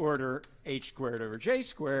plus order h squared over j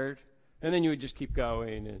squared. And then you would just keep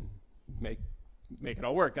going and make it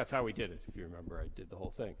all work. That's how we did it, if you remember. I did the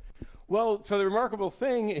whole thing. Well, so the remarkable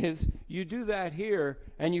thing is you do that here,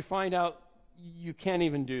 and you find out you can't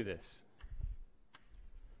even do this,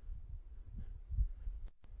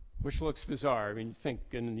 which looks bizarre. I mean, you think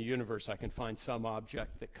in the universe I can find some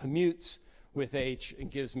object that commutes with h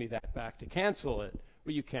and gives me that back to cancel it,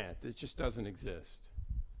 but you can't. It just doesn't exist.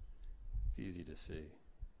 It's easy to see.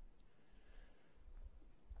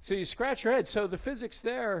 So you scratch your head. So the physics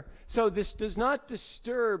there, so this does not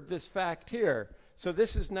disturb this fact here. So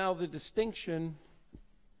this is now the distinction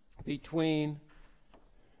between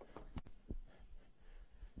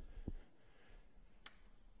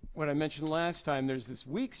what I mentioned last time. There's this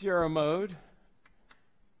weak zero mode,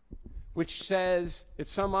 which says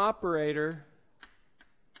it's some operator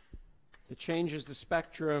that changes the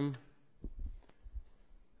spectrum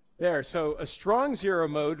there. So a strong zero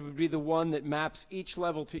mode would be the one that maps each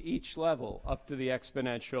level to each level up to the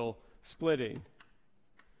exponential splitting.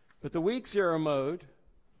 But the weak zero mode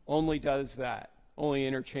only does that, only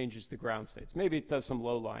interchanges the ground states. Maybe it does some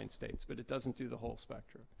low-lying states, but it doesn't do the whole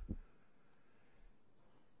spectrum.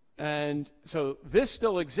 And so this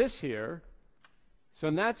still exists here. So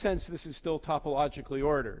in that sense, this is still topologically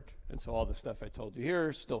ordered. And so all the stuff I told you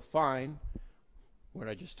here is still fine. What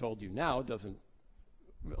I just told you now doesn't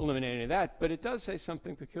eliminate any of that, but it does say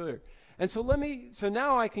something peculiar. And so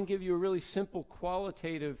now I can give you a really simple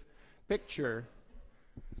qualitative picture,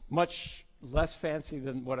 much less fancy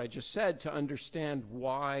than what I just said, to understand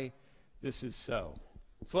why this is so.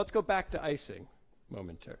 So let's go back to icing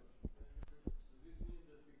momentarily.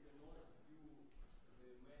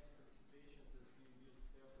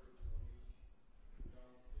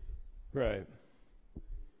 Right.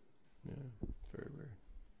 Yeah, very weird.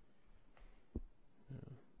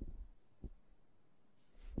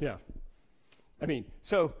 Yeah. I mean,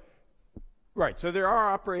 so, right, so there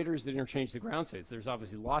are operators that interchange the ground states. There's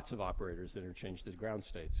obviously lots of operators that interchange the ground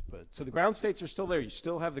states. But so the ground states are still there. You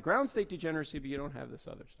still have the ground state degeneracy, but you don't have this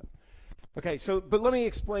other stuff. Okay, so, but let me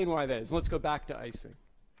explain why that is. Let's go back to icing.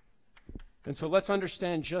 And so let's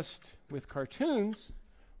understand just with cartoons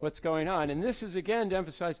what's going on. And this is, again, to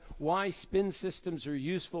emphasize why spin systems are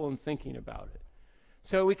useful in thinking about it.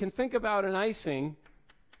 So we can think about an icing.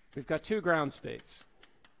 We've got two ground states.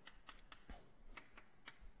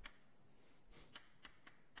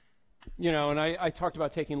 You know, and I talked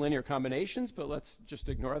about taking linear combinations, but let's just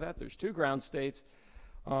ignore that. There's two ground states.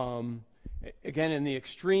 Again, in the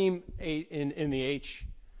extreme, in the H,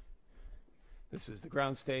 this is the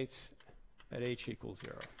ground states at H equals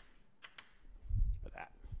 0.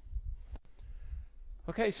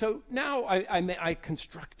 Okay, so now I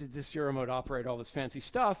constructed this zero mode operator, all this fancy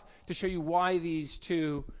stuff, to show you why these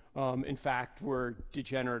two, in fact, were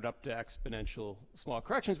degenerate up to exponential small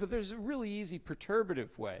corrections. But there's a really easy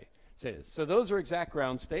perturbative way to say this. So those are exact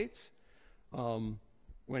ground states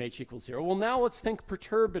when H equals 0. Well, now let's think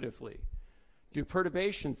perturbatively. Do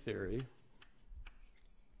perturbation theory.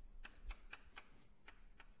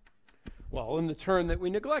 Well, in the term that we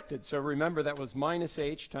neglected. So remember, that was minus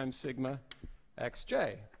H times sigma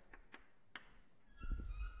xj.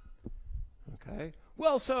 Okay.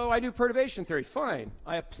 Well, so I do perturbation theory. Fine.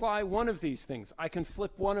 I apply one of these things. I can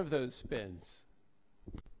flip one of those spins.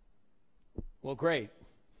 Well, great.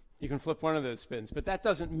 You can flip one of those spins, but that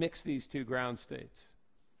doesn't mix these two ground states.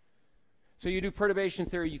 So you do perturbation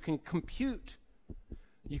theory. You can compute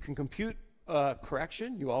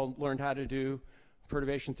correction. You all learned how to do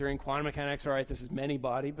perturbation theory in quantum mechanics. All right, this is many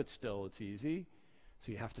body, but still it's easy.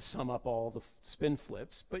 So you have to sum up all the spin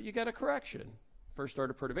flips, but you get a correction. First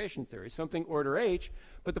order perturbation theory, something order H.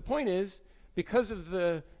 But the point is, because of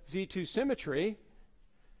the Z2 symmetry,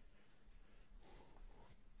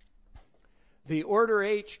 the order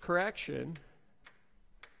H correction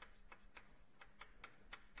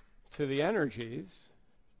to the energies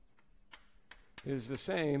is the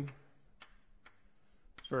same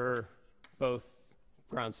for both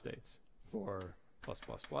ground states, for plus,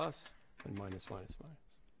 plus, plus, and minus, minus, minus.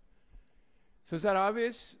 So is that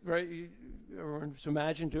obvious, right? So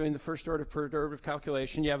imagine doing the first order perturbative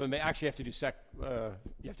calculation. You have actually have to do second order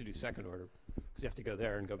because you have to go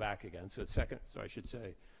there and go back again. So it's second. So I should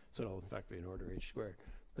say, so it'll in fact be an order H squared,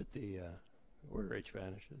 but the order H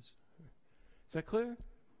vanishes. Is that clear?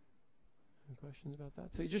 Any questions about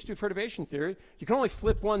that? So you just do perturbation theory. You can only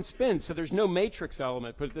flip one spin, so there's no matrix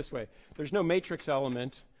element. Put it this way: there's no matrix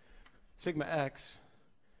element. Sigma x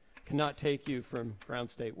cannot take you from ground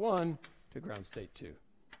state 1 to ground state 2.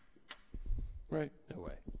 Right? No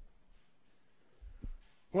way.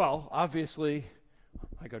 Well, obviously,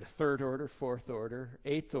 I go to third order, fourth order,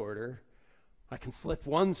 eighth order. I can flip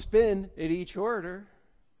one spin at each order,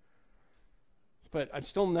 but I'm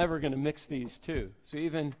still never going to mix these two. So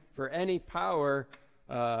even for any power,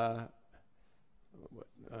 let's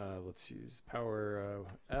use power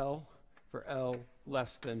L, for L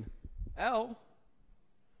less than L,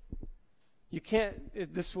 you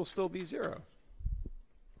can't, this will still be 0.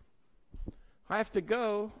 I have to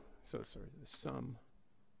go, so sorry, the sum,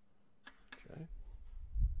 okay.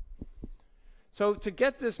 So to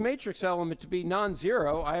get this matrix element to be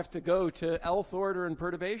non-zero, I have to go to Lth order in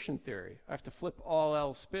perturbation theory. I have to flip all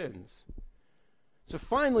L spins. So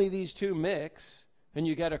finally these two mix, and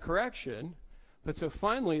you get a correction. But so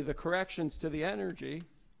finally the corrections to the energy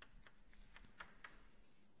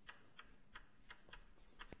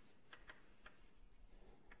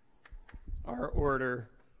are order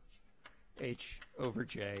H over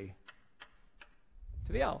J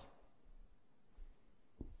to the L.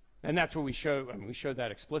 And that's what we show. I mean, we showed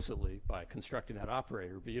that explicitly by constructing that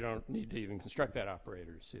operator, but you don't need to even construct that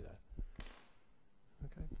operator to see that.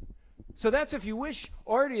 Okay. So that's, if you wish,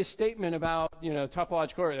 already a statement about, you know,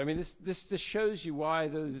 topological order. I mean, this shows you why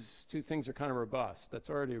those two things are kind of robust. That's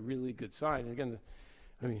already a really good sign. And again,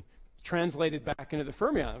 I mean, translated back into the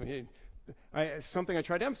fermion. I mean, something I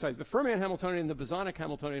tried to emphasize, the fermion Hamiltonian and the bosonic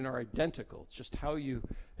Hamiltonian are identical. It's just how you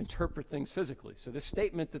interpret things physically. So this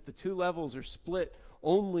statement that the two levels are split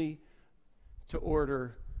only to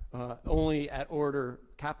order only at order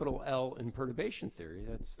capital L in perturbation theory.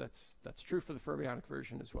 That's true for the fermionic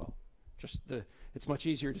version as well. It's much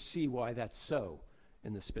easier to see why that's so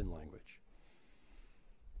in the spin language.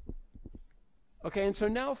 Okay, and so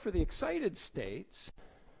now for the excited states.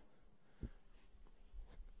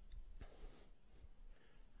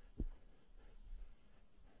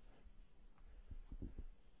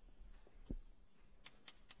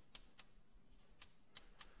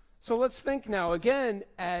 So let's think now again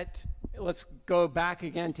let's go back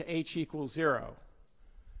again to h equals 0.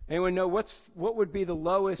 Anyone know what would be the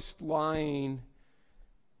lowest lying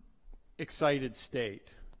excited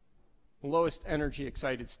state? The lowest energy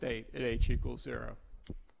excited state at h equals 0?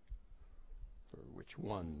 Or which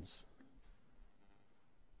ones?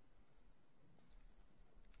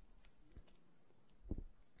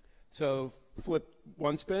 So flip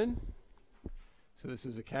one spin. So this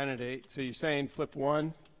is a candidate. So you're saying flip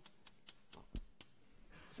one.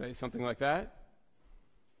 Say something like that.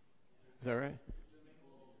 Is that right?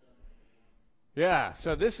 Yeah,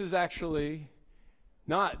 so this is actually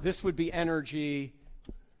not, this would be energy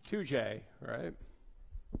 2J, right?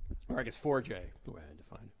 Or I guess 4J, the way I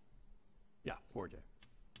define it. Yeah, 4J.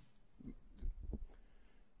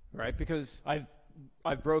 Right, because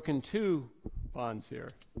I've broken two bonds here.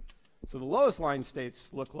 So the lowest line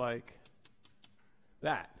states look like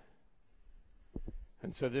that.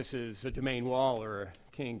 And so this is a domain wall or a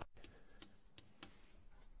kink.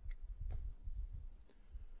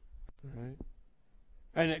 All right.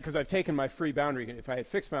 And because I've taken my free boundary, if I had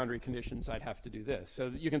fixed boundary conditions, I'd have to do this.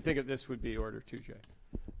 So you can think of this would be order 2J.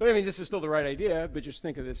 But I mean, this is still the right idea, but just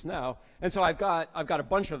think of this now. And so I've got a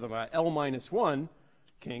bunch of them, L-1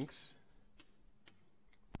 kinks,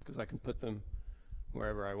 because I can put them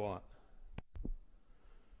wherever I want.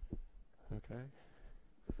 Okay.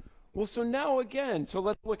 Well, so now again, so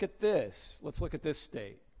let's look at this. Let's look at this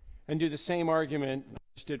state and do the same argument I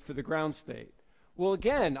just did for the ground state. Well,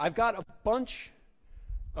 again, I've got a bunch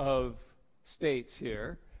of states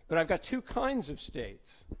here, but I've got two kinds of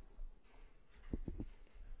states.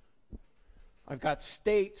 I've got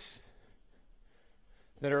states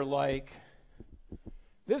that are like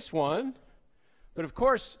this one, but of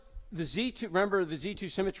course, the Z2, remember the Z2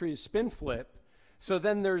 symmetry is spin flip, so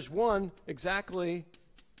then there's one exactly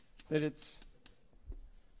that it's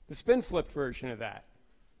the spin flipped version of that.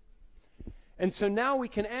 And so now we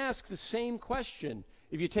can ask the same question.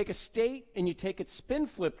 If you take a state and you take its spin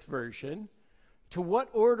flipped version, to what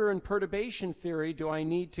order in perturbation theory do I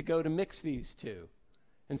need to go to mix these two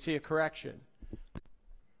and see a correction?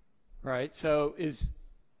 Right, so is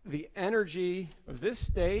the energy of this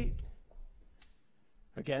state,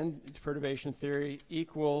 again, perturbation theory,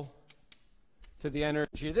 equal to the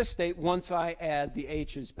energy of this state once I add the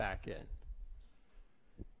h's back in?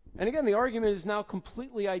 And again, the argument is now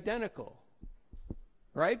completely identical,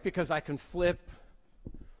 right? Because I can flip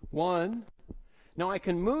one. Now I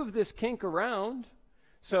can move this kink around.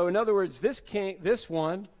 So in other words, this kink, this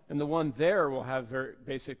one, and the one there will have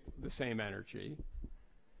the same energy.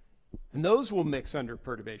 And those will mix under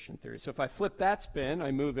perturbation theory. So if I flip that spin,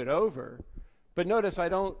 I move it over. But notice I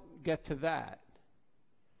don't get to that.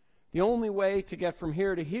 The only way to get from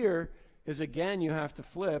here to here is, again, you have to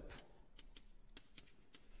flip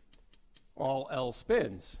all L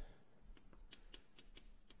spins.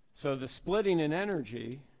 So the splitting in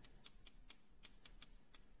energy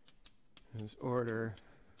is order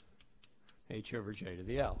h over j to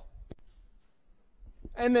the L.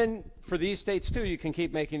 And then for these states, too, you can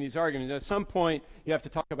keep making these arguments. At some point, you have to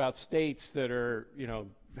talk about states that are,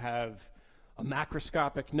 have a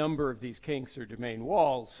macroscopic number of these kinks or domain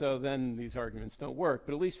walls, so then these arguments don't work.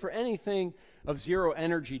 But at least for anything of zero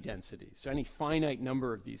energy density, so any finite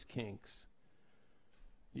number of these kinks,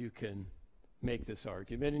 you can make this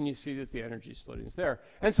argument, and you see that the energy splitting is there.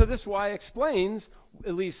 And so this Y explains,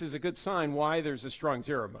 at least is a good sign, why there's a strong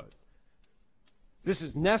zero mode. This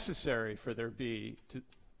is necessary for there be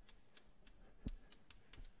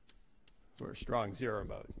for a strong zero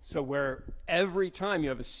mode. So where every time you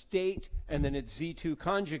have a state and then its Z2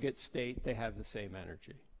 conjugate state, they have the same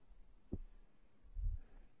energy.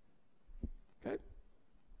 Okay?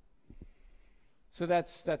 So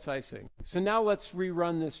that's Ising. So now let's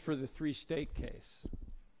rerun this for the three-state case.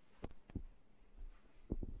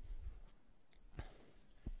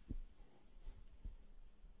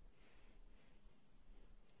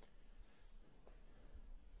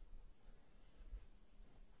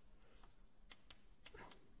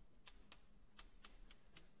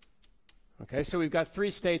 Okay, so we've got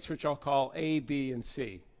three states which I'll call A, B, and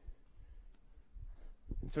C.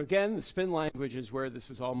 And so again, the spin language is where this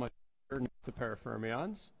is all much better than the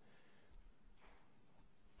parafermions.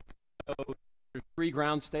 So there's 3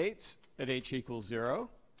 ground states at h equals 0.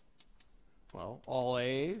 Well, all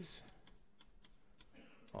A's,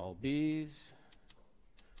 all B's,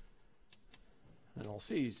 and all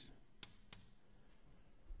C's.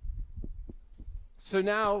 So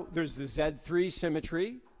now there's the Z3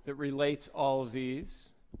 symmetry that relates all of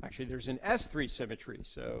these. Actually, there's an S3 symmetry,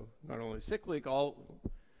 so not only cyclic, all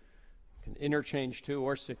can interchange too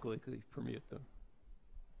or cyclically permute them.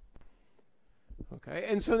 Okay,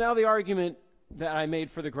 and so now the argument that I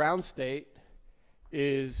made for the ground state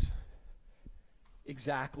is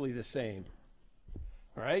exactly the same.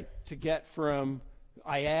 All right, to get from,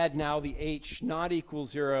 I add now the H not equal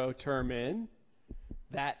 0 term in,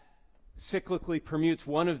 that cyclically permutes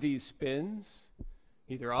one of these spins,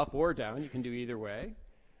 either up or down. You can do either way.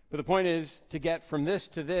 But the point is, to get from this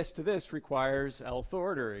to this to this requires Lth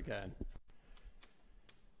order again.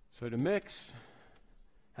 So to mix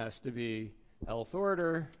has to be Lth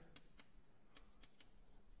order.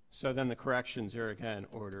 So then the corrections are again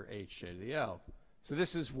order Hj to the L. So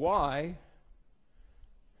this is why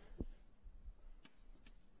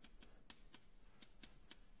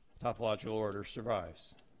topological order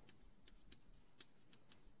survives.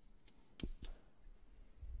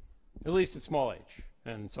 At least at small h.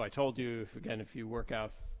 And so I told you, if you work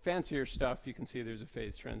out fancier stuff, you can see there's a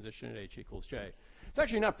phase transition at h equals j. It's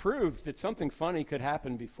actually not proved that something funny could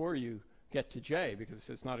happen before you get to j, because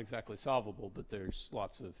it's not exactly solvable, but there's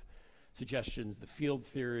lots of suggestions. The field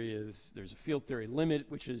theory is, there's a field theory limit,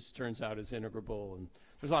 which turns out is integrable, and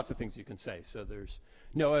there's lots of things you can say. So there's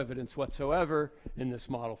no evidence whatsoever in this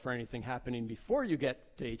model for anything happening before you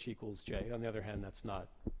get to h equals j. On the other hand, that's not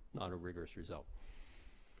a rigorous result.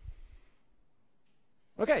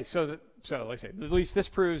 Okay, so like I say, at least this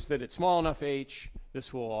proves that at small enough h,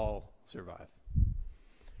 this will all survive.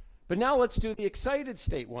 But now let's do the excited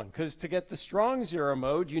state one, because to get the strong zero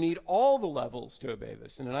mode, you need all the levels to obey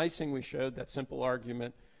this. And in Ising, we showed that simple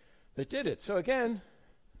argument that did it. So again,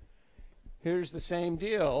 here's the same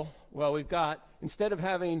deal. Well, we've got, instead of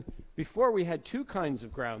having, before we had 2 kinds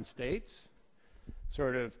of ground states,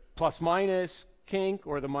 sort of plus minus kink,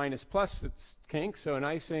 or the minus plus that's kink. So in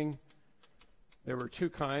Ising, there were 2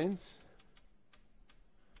 kinds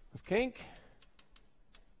of kink.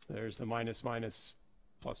 There's the minus minus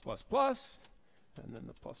plus plus plus, and then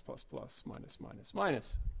the plus plus plus minus minus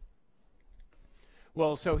minus.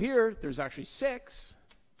 Well, so here there's actually 6.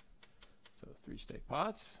 So 3-state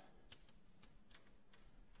pots.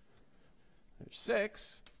 There's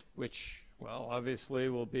 6, which, well, obviously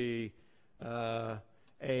will be AA,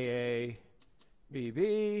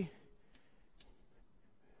 BB,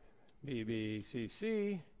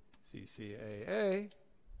 BBCC, CCAA,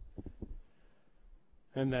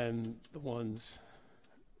 and then the ones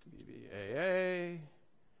BBAA,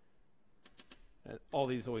 and all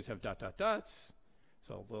these always have dot dot dots,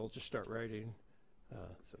 so we'll just start writing,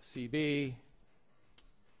 so CB,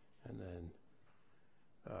 and then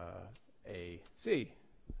AC.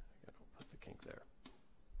 I gotta put the kink there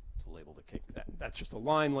to label the kink. That's just a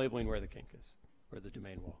line labeling where the kink is, where the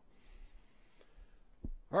domain wall.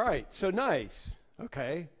 All right, so nice,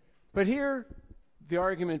 okay. But here, the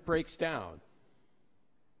argument breaks down.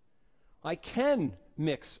 I can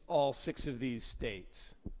mix all 6 of these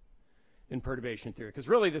states in perturbation theory, because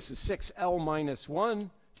really this is 6L minus 1,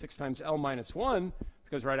 6 times L minus 1,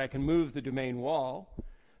 because, right, I can move the domain wall.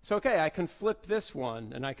 So, okay, I can flip this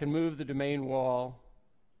one, and I can move the domain wall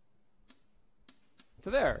to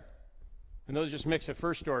there. And those just mix at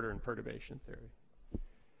first order in perturbation theory.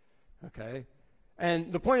 Okay.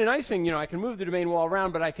 And the point in Ising, I can move the domain wall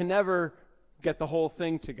around, but I can never get the whole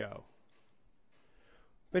thing to go.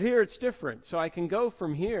 But here it's different. So I can go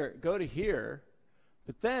from here, go to here,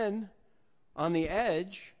 but then on the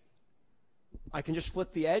edge, I can just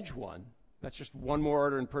flip the edge one. That's just one more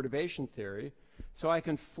order in perturbation theory. So I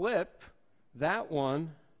can flip that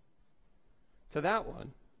one to that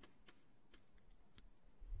one.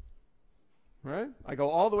 Right? I go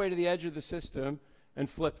all the way to the edge of the system and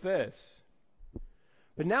flip this.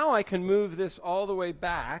 But now I can move this all the way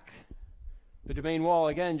back, the domain wall,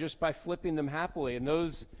 again, just by flipping them happily. And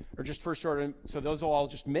those are just first order, so those will all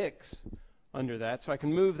just mix under that. So I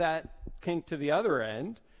can move that kink to the other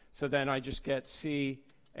end. So then I just get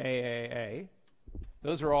CAAA.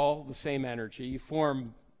 Those are all the same energy. You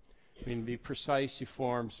form, I mean, to be precise, you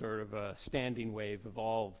form sort of a standing wave of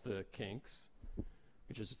all of the kinks,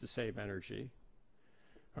 which is the same energy.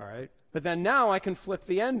 All right. But then now I can flip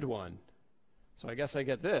the end one. So I guess I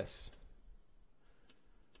get this.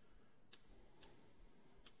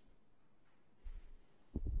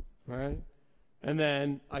 Right? And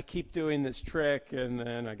then I keep doing this trick, and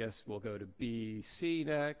then I guess we'll go to BC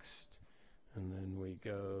next. And then we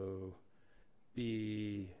go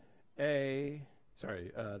BA.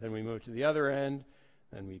 Sorry, then we move to the other end.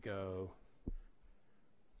 Then we go.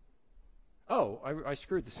 Oh, I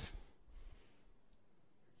screwed this.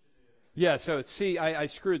 Yeah, so it's C. I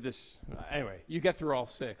screwed this. Anyway, you get through all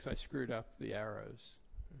 6. I screwed up the arrows.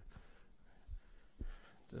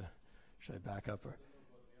 Should I back up?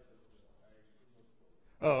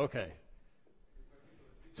 Oh, okay.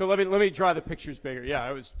 So let me draw the pictures bigger. Yeah,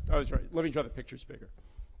 I was right. Let me draw the pictures bigger.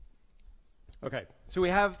 Okay. So we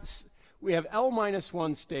have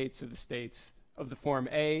L-1 states of the form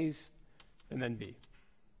A's and then B.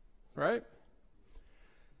 Right?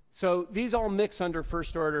 So these all mix under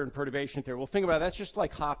first order and perturbation theory. Well, think about it. That's just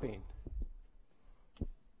like hopping.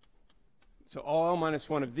 So all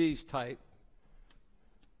L-1 of these type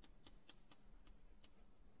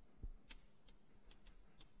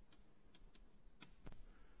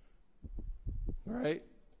right?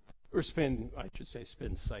 Or spin, I should say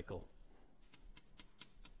spin cycle.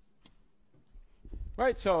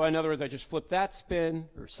 Right, so in other words, I just flip that spin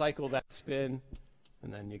or cycle that spin,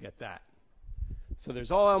 and then you get that. So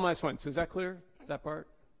there's all L-1. So is that clear, that part?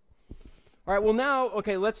 All right, well now,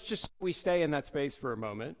 okay, we stay in that space for a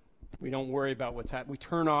moment. We don't worry about what's happening. We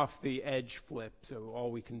turn off the edge flip, so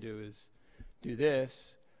all we can do is do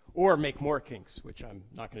this. Or make more kinks, which I'm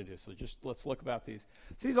not going to do. So just let's look about these.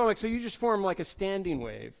 So these all make, so you just form like a standing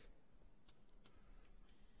wave.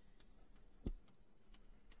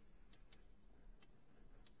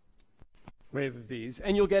 Wave of these.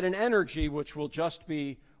 And you'll get an energy which will just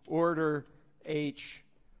be order h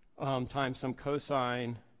times some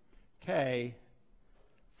cosine k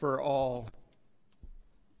for all,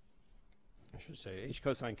 I should say h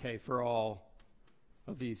cosine k for all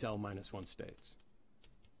of these L-1 states.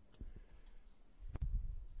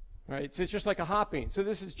 Right, so it's just like a hopping. So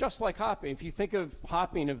this is just like hopping. If you think of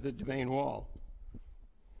hopping of the domain wall.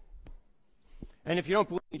 And if you don't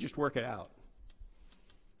believe me, just work it out.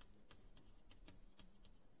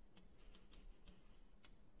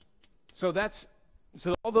 So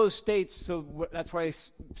all those states, so that's why I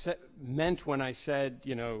meant when I said,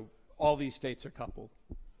 you know, all these states are coupled.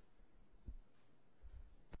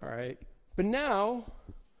 All right, but now,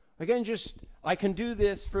 again, I can do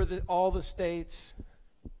this for all the states.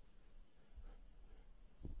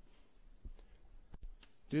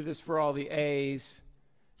 Do this for all the A's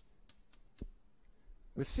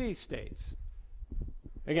with C states.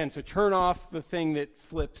 Again, so turn off the thing that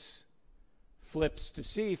flips to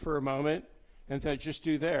C for a moment, and so just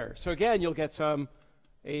do there. So again, you'll get some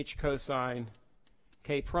h cosine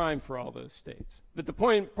k prime for all those states. But the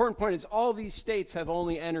important point is all these states have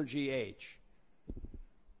only energy h.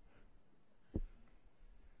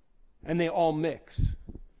 And they all mix.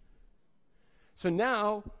 So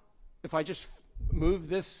now, if I just move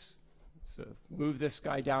this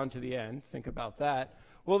guy down to the end, think about that.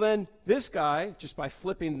 Well then, this guy, just by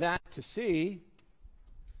flipping that to C,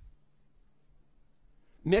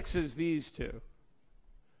 mixes these two.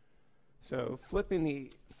 So flipping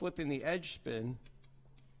the edge spin,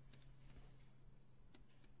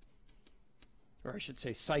 or I should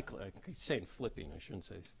say cycling, I keep saying flipping, I shouldn't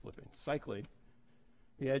say flipping, cycling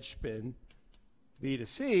the edge spin, B to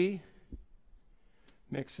C,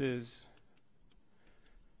 mixes,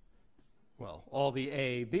 well, all the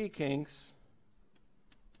A, B kinks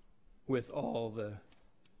with all the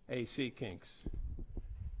AC kinks.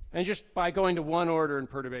 And just by going to one order in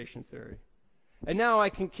perturbation theory. And now I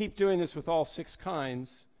can keep doing this with all 6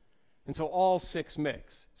 kinds, and so all 6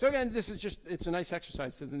 mix. So again, this is just, it's a nice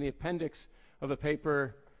exercise. It says in the appendix of a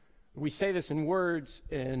paper, we say this in words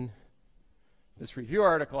in this review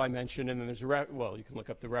article I mentioned, and then there's well, you can look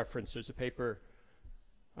up the reference. There's a paper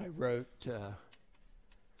I wrote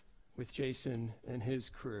with Jason and his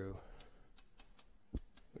crew,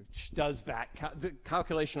 which does that. The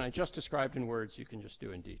calculation I just described in words, you can just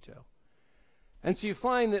do in detail. And so you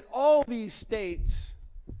find that all these states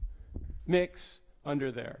mix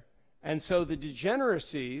under there. And so the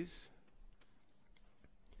degeneracies,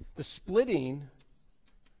 the splitting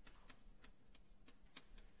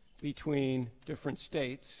between different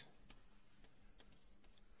states,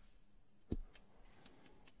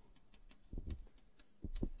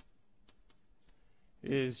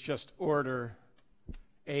 is just order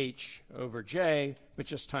h over j, but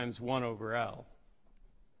just times 1 over L.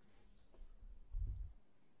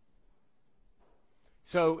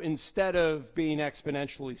 So instead of being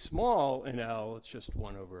exponentially small in L, it's just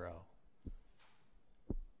 1 over L.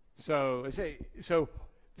 So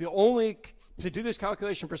the only to do this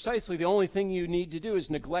calculation precisely, the only thing you need to do is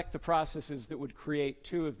neglect the processes that would create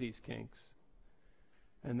two of these kinks.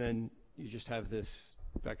 And then you just have this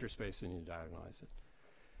vector space and you diagonalize it.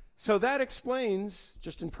 So that explains,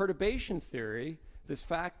 just in perturbation theory, this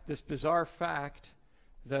bizarre fact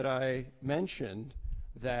that I mentioned,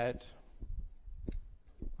 that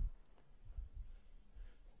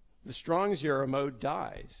the strong zero mode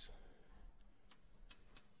dies.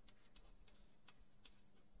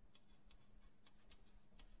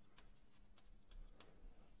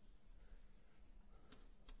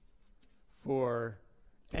 For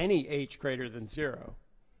any h greater than 0,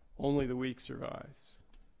 only the weak survives.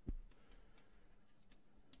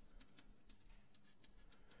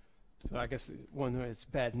 So I guess one way it's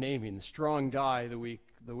bad naming. The strong die, the weak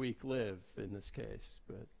live in this case.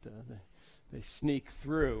 But they sneak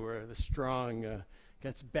through, where the strong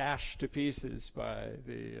gets bashed to pieces by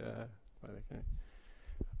the king.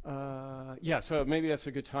 Yeah, so maybe that's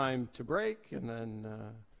a good time to break, and then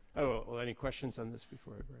any questions on this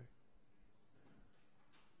before I break?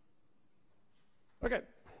 Okay,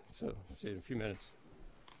 so see you in a few minutes.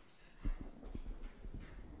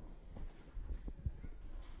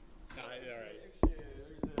 All right.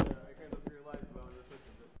 I kind of realized about this.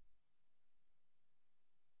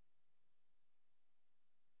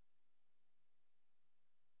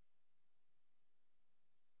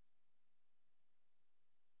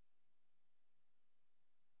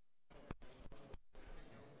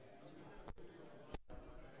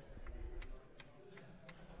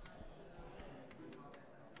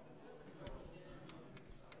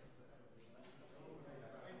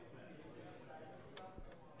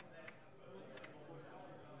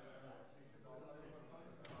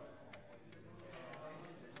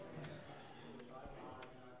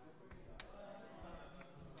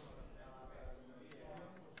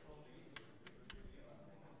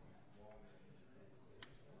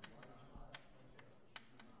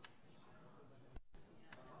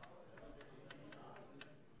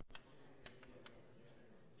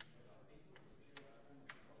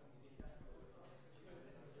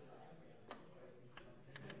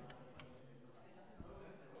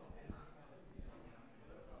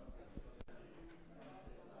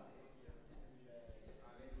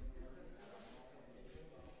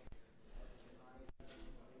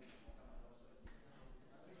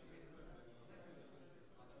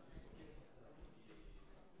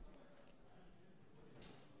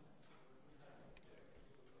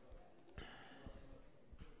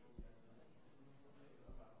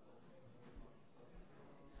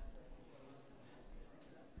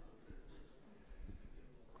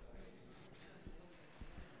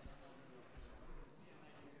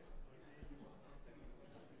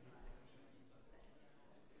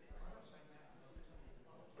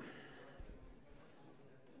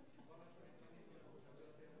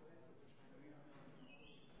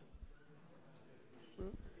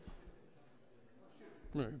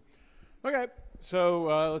 Okay,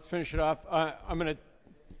 so let's finish it off. I'm going to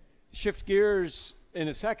shift gears in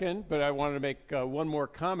a second, but I wanted to make one more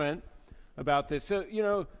comment about this. So,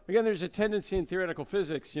 again, there's a tendency in theoretical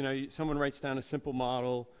physics, someone writes down a simple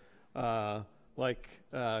model like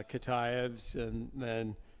Kitaev's, and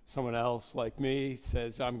then someone else like me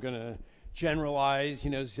says, I'm going to generalize,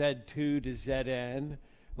 Z2 to Zn.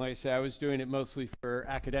 Like I say, I was doing it mostly for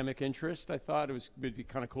academic interest. I thought it would be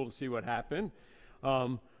kind of cool to see what happened.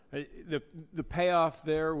 The payoff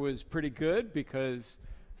there was pretty good, because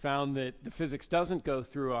found that the physics doesn't go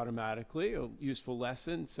through automatically, a useful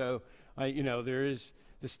lesson. So, there is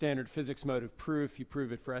the standard physics mode of proof. You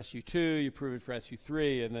prove it for SU2, you prove it for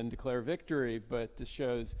SU3, and then declare victory. But this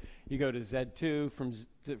shows you go to Z2, from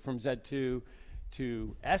Z2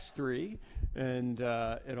 to S3, and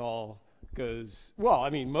it all goes, well, I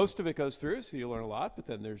mean, most of it goes through, so you learn a lot, but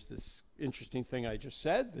then there's this interesting thing I just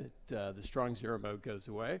said, that the strong zero mode goes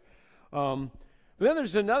away. But then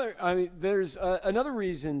there's another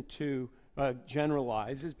reason to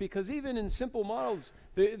generalize, is because even in simple models,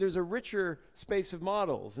 there's a richer space of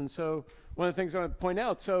models. And so one of the things I want to point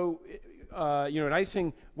out, so, in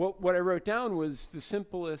Ising, what I wrote down was the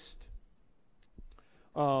simplest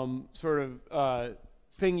thing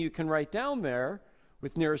you can write down there,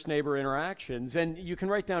 with nearest neighbor interactions. And you can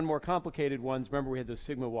write down more complicated ones. Remember, we had those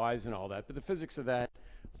sigma y's and all that, but the physics of that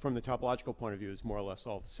from the topological point of view is more or less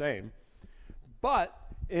all the same. But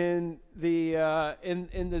in the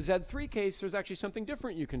Z3 case, there's actually something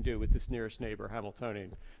different you can do with this nearest neighbor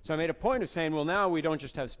Hamiltonian. So I made a point of saying, well, now we don't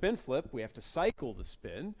just have spin flip, we have to cycle the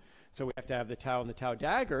spin. So we have to have the tau and the tau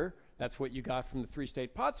dagger. That's what you got from the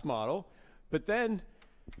three-state Potts model. But then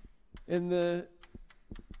in the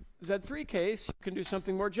Z3 case, you can do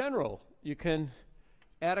something more general. you can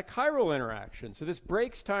add a chiral interaction. So this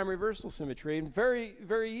breaks time reversal symmetry and very,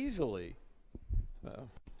 very easily.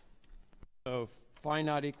 So phi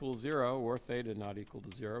not equals 0 or theta not equal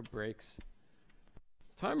to 0 breaks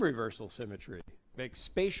time reversal symmetry. Makes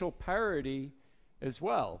spatial parity as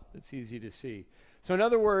well. It's easy to see. So in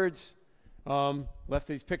other words, left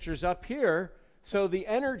these pictures up here. So the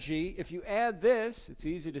energy, if you add this, it's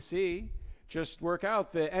easy to see. Just work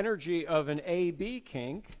out the energy of an AB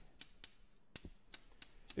kink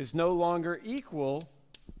is no longer equal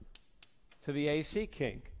to the AC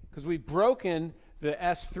kink, because we've broken the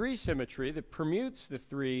S3 symmetry that permutes the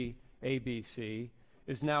 3 ABC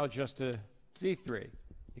is now just a Z3.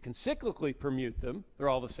 You can cyclically permute them. They're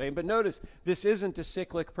all the same. But notice, this isn't a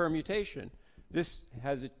cyclic permutation. This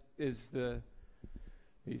is the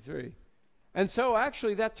V3. And so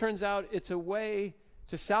actually, that turns out it's a way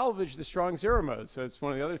to salvage the strong zero mode. So it's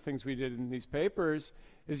one of the other things we did in these papers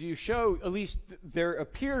is you show, at least there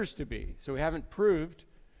appears to be. So we haven't proved.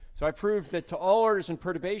 So I proved that to all orders in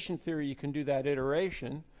perturbation theory, you can do that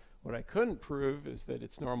iteration. What I couldn't prove is that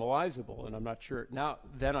it's normalizable, and I'm not sure. Now,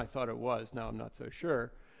 then I thought it was. Now I'm not so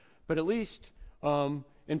sure. But at least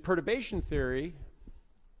in perturbation theory,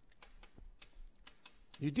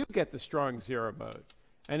 you do get the strong zero mode.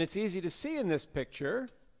 And it's easy to see in this picture.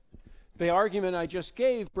 The argument I just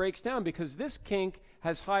gave breaks down because this kink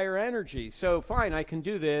has higher energy. So fine, I can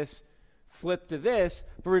do this, flip to this.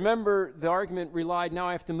 But remember, the argument relied, now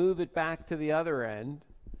I have to move it back to the other end.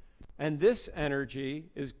 And this energy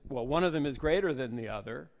is, well, one of them is greater than the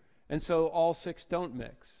other. And so all 6 don't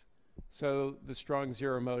mix. So the strong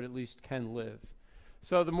zero mode at least can live.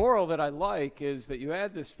 So the moral that I like is that you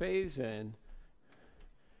add this phase in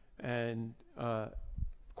and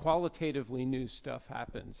qualitatively new stuff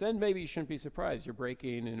happens. And maybe you shouldn't be surprised. You're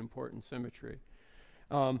breaking an important symmetry.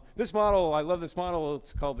 This model, I love this model.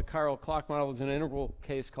 It's called the chiral clock model. There's an integral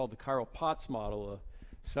case called the chiral Potts model.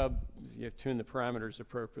 You have to tune the parameters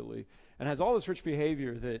appropriately. And has all this rich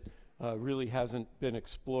behavior that really hasn't been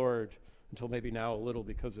explored until maybe now a little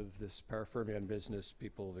because of this parafermion business.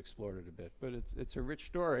 People have explored it a bit. But it's a rich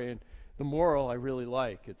story. And the moral I really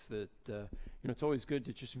like. It's that it's always good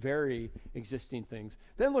to just vary existing things.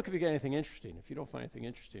 Then look if you get anything interesting. If you don't find anything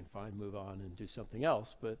interesting, fine, move on and do something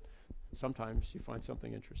else. But sometimes you find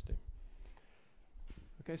something interesting.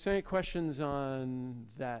 Okay, so any questions on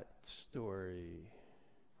that story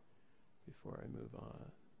before I move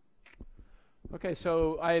on? Okay,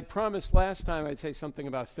 so I had promised last time I'd say something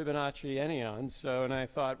about Fibonacci anyons. And I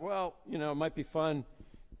thought, well, it might be fun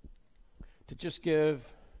to just give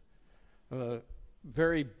a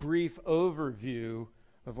very brief overview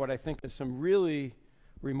of what I think is some really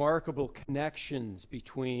remarkable connections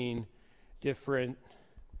between different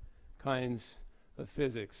kinds of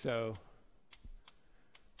physics. So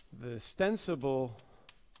the ostensible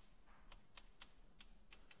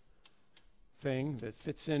thing that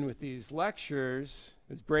fits in with these lectures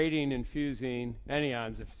is braiding and fusing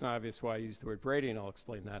anyons. If it's not obvious why I use the word braiding, I'll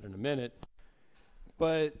explain that in a minute.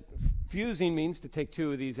 But fusing means to take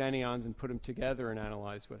 2 of these anyons and put them together and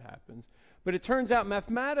analyze what happens. But it turns out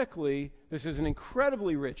mathematically, this is an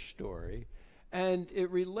incredibly rich story, and it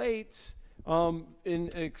relates in an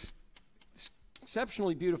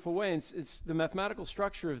exceptionally beautiful way. And it's the mathematical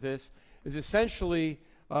structure of this is essentially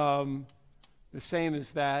the same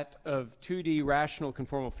as that of 2D rational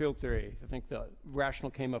conformal field theory. I think the rational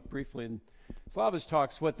came up briefly in Slava's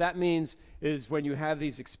talks. What that means is when you have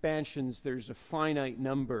these expansions, there's a finite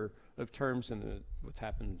number of terms in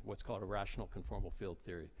what's called a rational conformal field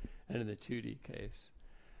theory, and in the 2D case.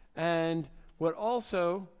 And what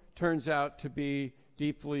also turns out to be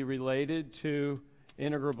deeply related to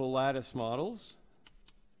integrable lattice models.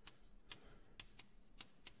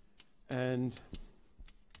 And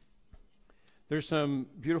there's some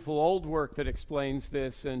beautiful old work that explains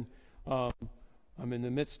this, and I'm in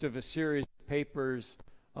the midst of a series of papers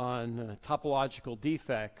on topological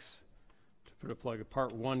defects. To put a plug,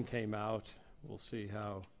 part 1 came out. We'll see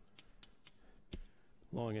how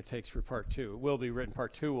long it takes for part 2. It will be written.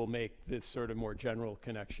 Part 2 will make this sort of more general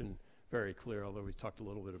connection very clear, although we talked a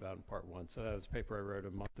little bit about it in part 1. So that was a paper I wrote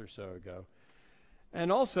a month or so ago.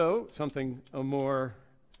 And also a more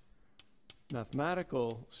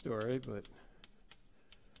mathematical story, but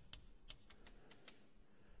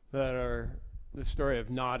that are the story of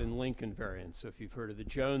knot and link invariance. So if you've heard of the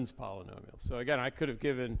Jones polynomial. So again, I could have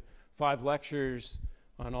given 5 lectures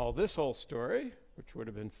on all this whole story, which would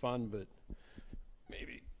have been fun, but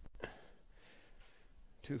maybe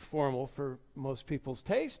too formal for most people's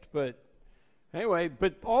taste. But anyway,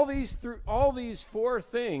 but all these 4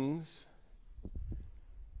 things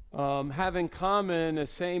have in common a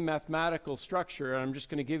same mathematical structure. And I'm just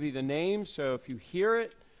going to give you the name, so if you hear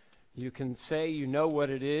it, you can say you know what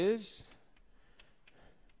it is.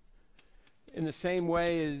 In the same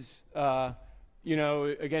way as, you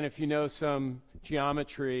know, again, if you know some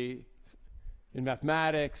geometry in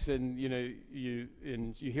mathematics, and you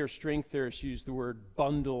hear string theorists use the word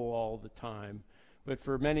bundle all the time, but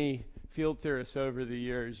for many field theorists over the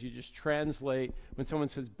years, you just translate, when someone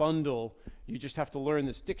says bundle, you just have to learn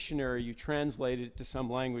this dictionary, you translate it to some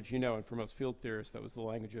language and for most field theorists, that was the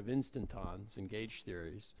language of instantons and gauge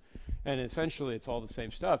theories. And essentially, it's all the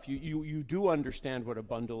same stuff. You do understand what a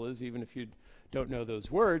bundle is, even if you don't know those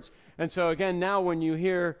words. And so again, now when you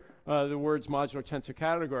hear the words modular tensor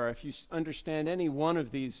category, if you understand any one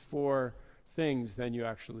of these four things, then you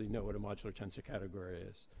actually know what a modular tensor category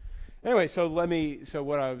is. Anyway, so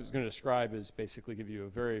what I was going to describe is basically give you a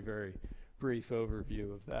very, very brief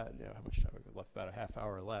overview of that. How much time I've got left? About a half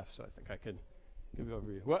hour left, so I think I can give you an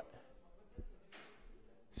overview. What?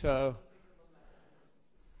 So,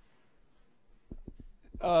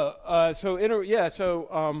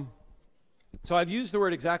 so I've used the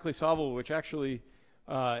word exactly solvable, which actually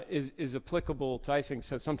is applicable to icing.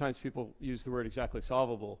 So sometimes people use the word exactly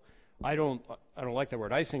solvable. I don't like the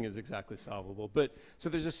word. Icing is exactly solvable. But so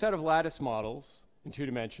there's a set of lattice models in 2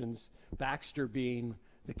 dimensions, Baxter being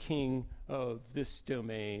the king of this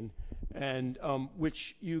domain, and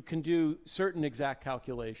which you can do certain exact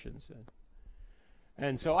calculations in.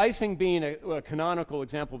 And so icing being a canonical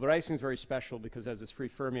example, but icing is very special because it has this free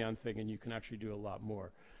fermion thing, and you can actually do a lot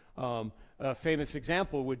more. A famous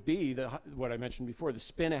example would be what I mentioned before, the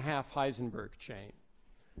spin-a-half Heisenberg chain.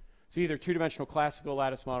 It's either 2-dimensional classical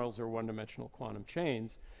lattice models or 1-dimensional quantum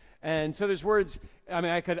chains. And so there's words, I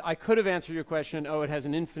mean, I could have answered your question, it has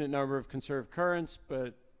an infinite number of conserved currents,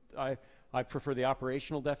 but I prefer the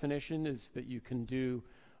operational definition, is that you can do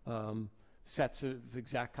sets of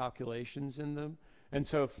exact calculations in them. And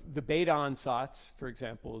so if the beta ansatz, for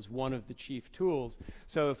example, is one of the chief tools.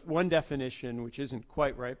 So if one definition, which isn't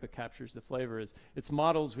quite right but captures the flavor, is it's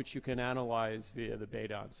models which you can analyze via the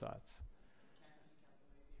beta ansatz.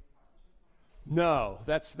 No,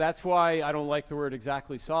 that's why I don't like the word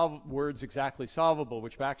exactly solvable,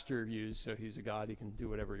 which Baxter used. So he's a god; he can do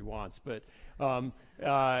whatever he wants. But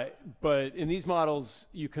in these models,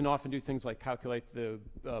 you can often do things like calculate the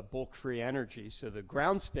bulk-free energy, so the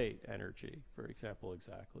ground state energy, for example,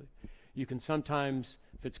 exactly. You can sometimes,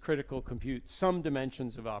 if it's critical, compute some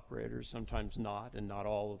dimensions of operators, sometimes not, and not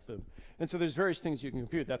all of them. And so there's various things you can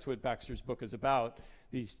compute. That's what Baxter's book is about,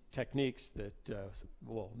 these techniques that,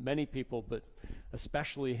 well, many people, but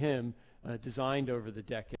especially him, designed over the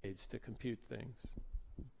decades to compute things.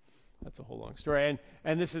 That's a whole long story.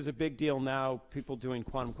 And this is a big deal now, people doing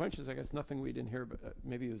quantum quenches. I guess nothing we didn't hear, but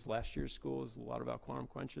maybe it was last year's school, is a lot about quantum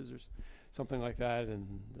quenches or something like that,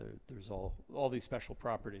 and there's all these special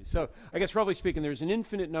properties. So I guess roughly speaking, there's an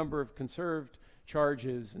infinite number of conserved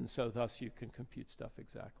charges, and so thus you can compute stuff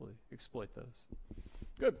exactly, exploit those.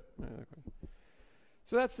 Good.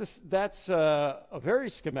 So that's a very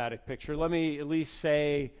schematic picture. Let me at least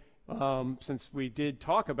say, since we did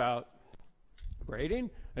talk about braiding,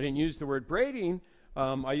 I didn't use the word braiding,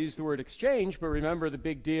 I used the word exchange, but remember the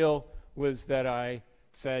big deal was that I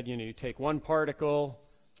said, you take one particle,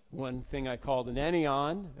 one thing I called an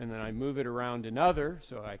enneon, and then I move it around another,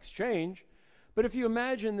 so I exchange. But if you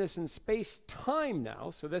imagine this in space-time now,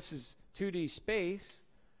 so this is 2D space,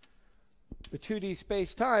 the 2D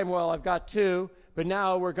space-time, well, I've got two, but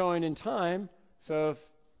now we're going in time, so if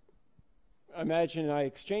imagine I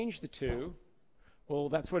exchange the two, well,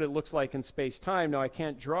 that's what it looks like in space-time. Now, I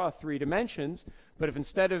can't draw 3 dimensions, but if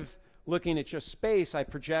instead of looking at just space, I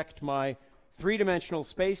project my 3-dimensional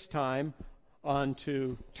space-time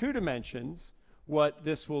onto 2 dimensions, what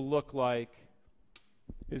this will look like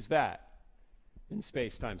is that in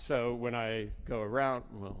space-time. So when I go around,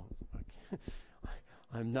 well,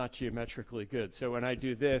 I'm not geometrically good. So when I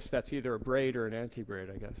do this, that's either a braid or an anti-braid,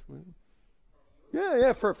 I guess.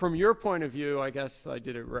 Yeah, from your point of view, I guess I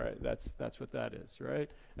did it right. That's what that is, right?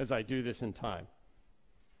 As I do this in time.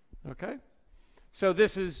 Okay? So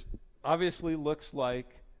this is obviously looks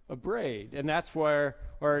like a braid, and that's where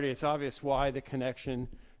already it's obvious why the connection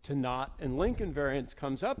to knot and link invariance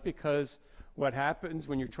comes up, because what happens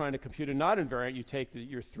when you're trying to compute a knot invariant, you take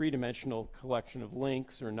your 3-dimensional collection of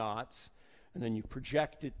links or knots, and then you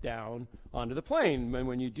project it down onto the plane. And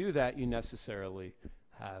when you do that, you necessarily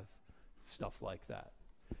have stuff like that.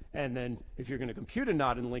 And then if you're going to compute a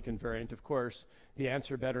knot and link invariant, of course, the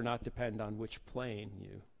answer better not depend on which plane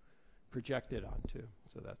you project it onto.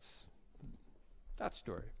 So that's that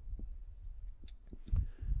story.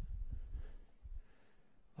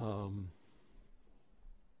 Yeah.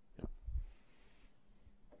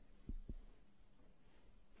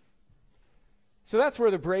 So that's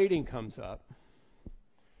where the braiding comes up.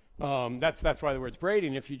 That's why the word's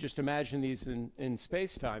braiding, if you just imagine these in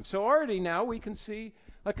space-time. So already now we can see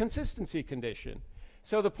a consistency condition.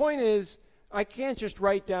 So the point is, I can't just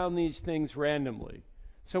write down these things randomly.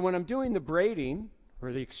 So when I'm doing the braiding,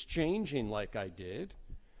 or the exchanging like I did,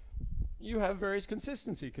 you have various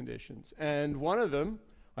consistency conditions. And one of them,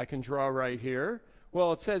 I can draw right here.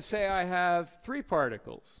 Well, it says, say I have 3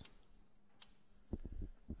 particles.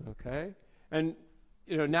 Okay? And,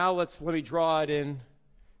 you know, now let me draw it in.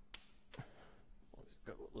 Let's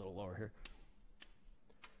go a little lower here.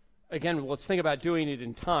 Again, let's think about doing it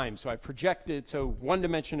in time. So I've projected, so one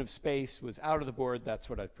dimension of space was out of the board. That's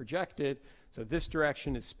what I've projected. So this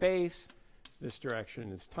direction is space. This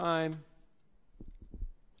direction is time.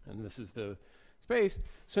 And this is the space.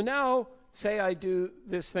 So now, say I do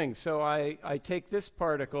this thing. So I take this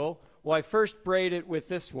particle. Well, I first braid it with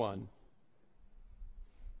this one.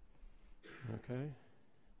 Okay.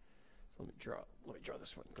 So let me draw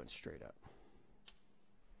this one going straight up.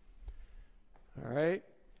 All right.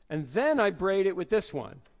 And then I braid it with this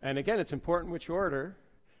one. And again, it's important which order.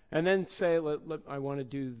 And then say, I want to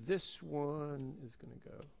do this one is going to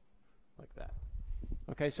go like that.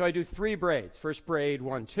 Okay, so I do 3 braids. First braid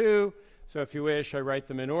 1, 2. So if you wish, I write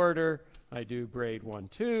them in order. I do braid 1,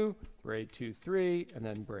 2, braid 2, 3, and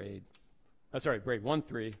then braid, braid 1,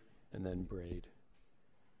 3, and then braid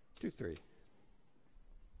 2, 3.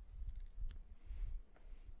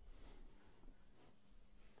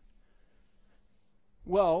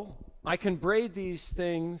 Well, I can braid these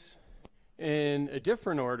things in a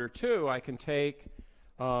different order too. I can take,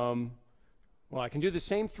 I can do the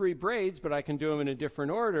same 3 braids, but I can do them in a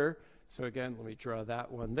different order. So again, let me draw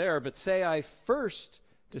that one there. But say I first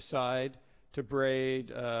decide to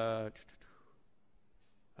braid, I want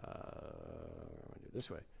to do it this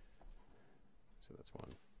way. So that's 1,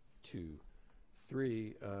 2, 3.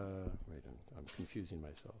 Wait, I'm confusing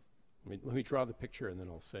myself. Let me draw the picture and then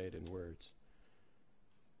I'll say it in words.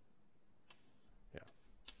 Yeah.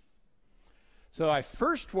 So I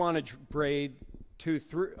first want to braid 2,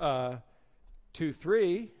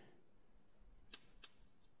 3.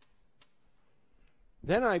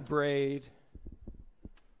 Then I braid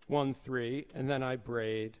 1, 3, and then I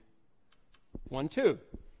braid 1, 2.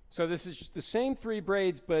 So this is just the same 3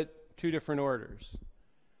 braids, but 2 different orders.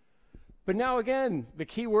 But now again, the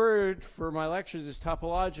key word for my lectures is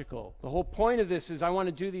topological. The whole point of this is I want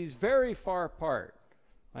to do these very far apart.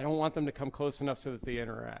 I don't want them to come close enough so that they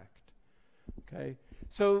interact. Okay?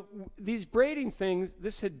 So these braiding things,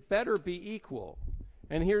 this had better be equal.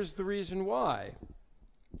 And here's the reason why.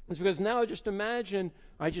 It's because now just imagine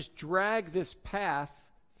I just drag this path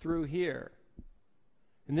through here.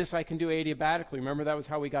 And this I can do adiabatically. Remember, that was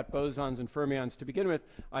how we got bosons and fermions to begin with.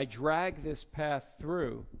 I drag this path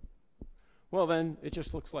through. Well, then it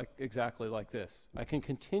just looks like exactly like this. I can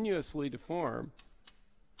continuously deform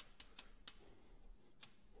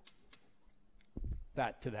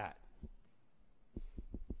that to that.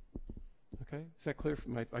 Okay, is that clear?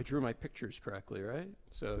 I drew my pictures correctly, right?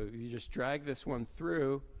 So you just drag this one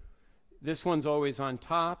through. This one's always on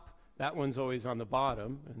top. That one's always on the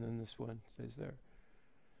bottom. And then this one stays there.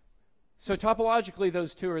 So topologically,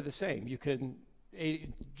 those two are the same. You can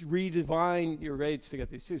redefine your rates to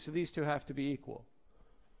get these two. So these two have to be equal.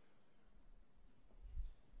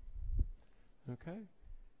 Okay?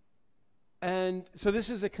 And so this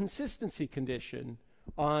is a consistency condition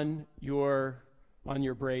on your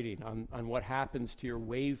braiding, on what happens to your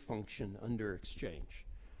wave function under exchange.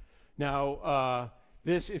 Now,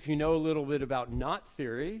 this, if you know a little bit about knot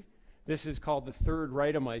theory, this is called the third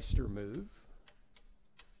Reidemeister move.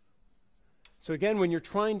 So again, when you're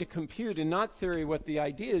trying to compute in knot theory, what the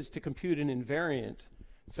idea is to compute an invariant.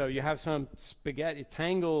 So you have some spaghetti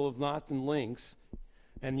tangle of knots and links,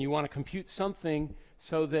 and you want to compute something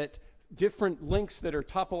so that different links that are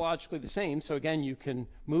topologically the same. So again, you can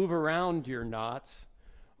move around your knots,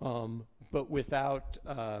 but without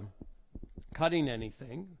cutting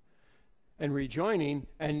anything and rejoining,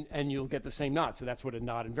 and you'll get the same knot. So that's what a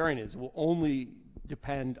knot invariant is. It will only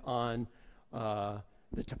depend on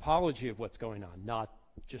the topology of what's going on, not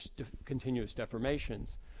just continuous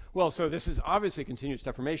deformations. Well, so this is obviously continuous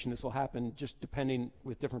deformation. This will happen just depending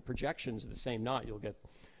with different projections of the same knot. You'll get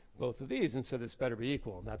both of these, and so this better be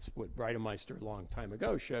equal. And that's what Reidemeister a long time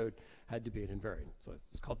ago showed had to be an invariant. So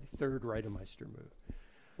it's called the third Reidemeister move.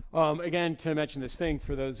 Again, to mention this thing,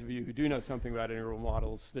 for those of you who do know something about integral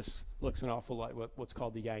models, this looks an awful lot like what's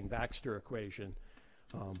called the Yang-Baxter equation.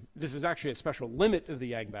 This is actually a special limit of the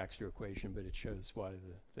Yang-Baxter equation, but it shows why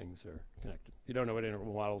the things are connected. If you don't know what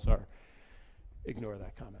integral models are, ignore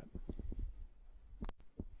that comment.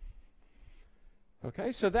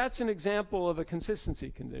 Okay, so that's an example of a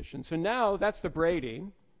consistency condition. So now that's the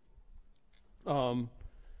braiding. Might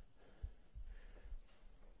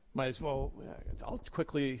as well, I'll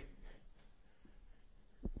quickly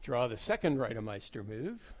draw the second Reidemeister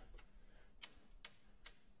move.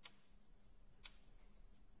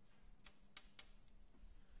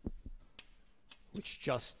 Which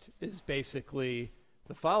just is basically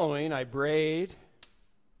the following. I braid,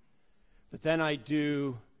 but then I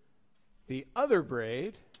do the other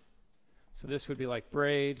braid. So this would be like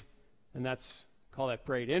braid, and call that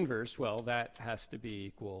braid inverse. Well, that has to be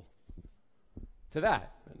equal to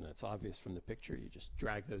that. And that's obvious from the picture. You just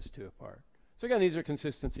drag those two apart. So again, these are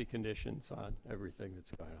consistency conditions on everything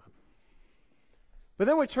that's going on. But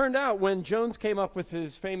then what turned out when Jones came up with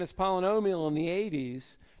his famous polynomial in the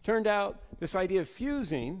 80s, turned out this idea of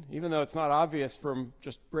fusing, even though it's not obvious from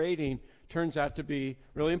just braiding, turns out to be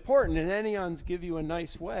really important. And anyons give you a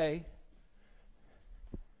nice way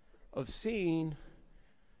of seeing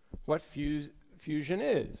what fusion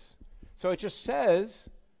is. So it just says,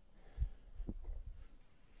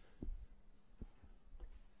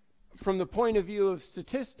 from the point of view of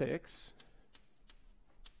statistics,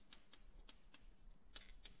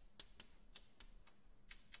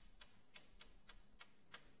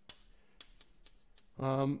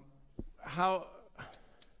 how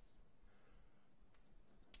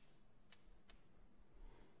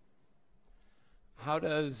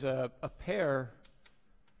does a pair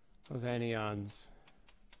of anyons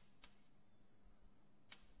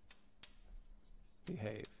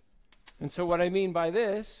behave? And so what I mean by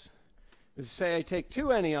this is, say I take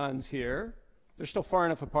two anyons here. They're still far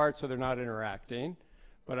enough apart so they're not interacting,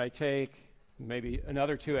 but I take maybe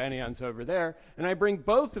another two anyons over there, and I bring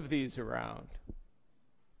both of these around.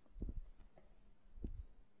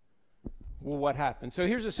 Well, what happens? So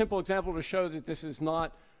here's a simple example to show that this is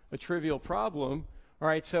not a trivial problem. All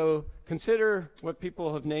right, so consider what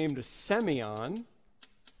people have named a semyon.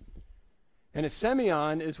 And a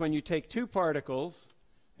semyon is when you take two particles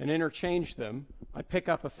and interchange them. I pick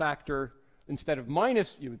up a factor. Instead of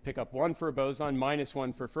minus, you would pick up 1 for a boson, minus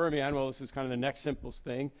 1 for fermion. Well, this is kind of the next simplest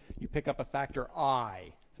thing. You pick up a factor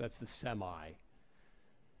I. So that's the semi.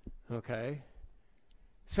 Okay?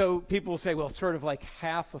 So people will say, well, it's sort of like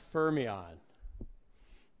half a fermion.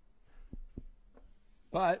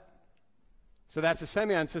 But, so that's a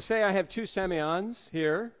semyon. So say I have two semyons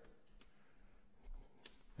here,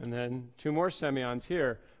 and then two more semyons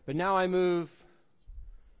here. But now I move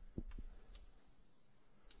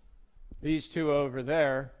these two over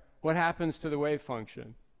there. What happens to the wave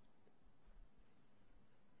function?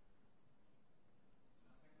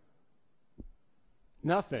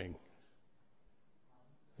 Nothing.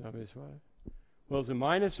 Obvious why? Well, is it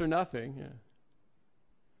minus or nothing? Yeah.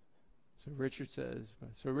 So Richard says,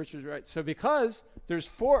 so Richard's right. So because there's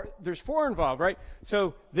four involved, right?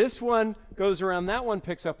 So this one goes around, that one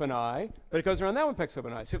picks up an I, but it goes around, that one picks up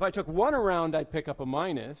an I. So if I took one around, I'd pick up a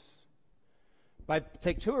minus. If I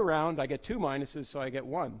take two around, I get two minuses, so I get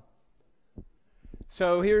one.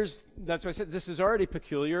 So that's why I said this is already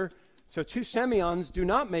peculiar. So two semyons do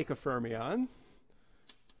not make a fermion.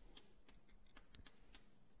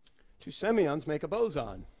 Two semyons make a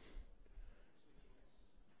boson.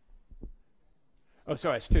 Oh,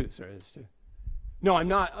 sorry, it's two. Sorry, it's two. No, I'm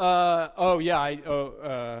not. Oh,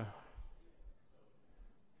 yeah.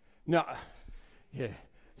 No. Yeah.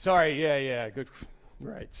 Sorry. Yeah. Good.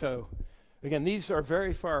 Right. So, again, these are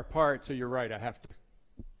very far apart. So you're right. I have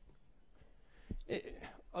to.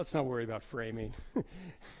 Let's not worry about framing.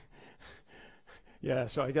 Yeah.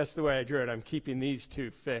 So I guess the way I drew it, I'm keeping these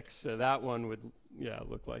two fixed. So that one would,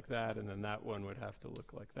 look like that, and then that one would have to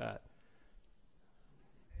look like that.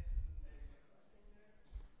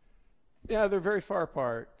 Yeah, they're very far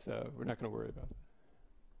apart, so we're not going to worry about that.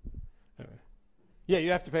 Anyway. Yeah,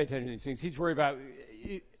 you have to pay attention to these things. He's worried about,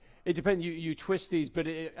 it depends, you twist these, but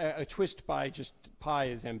a twist by just pi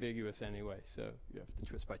is ambiguous anyway, so you have to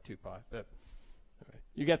twist by 2 pi. But, anyway,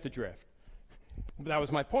 you get the drift. But that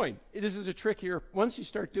was my point. This is a trickier, once you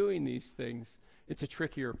start doing these things, it's a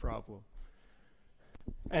trickier problem.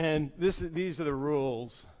 And these are the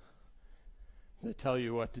rules that tell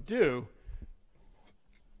you what to do.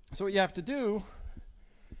 So what you have to do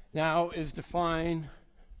now is define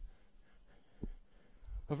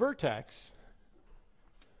a vertex.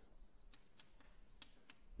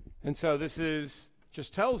 And so this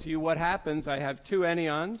just tells you what happens. I have two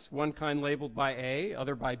anyons, one kind labeled by A,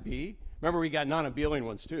 other by B. Remember, we got non-abelian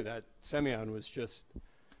ones too. That semyon was just...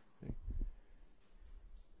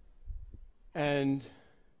 And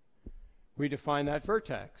we define that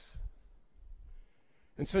vertex.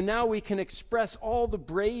 And so now we can express all the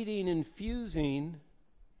braiding and fusing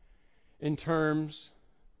in terms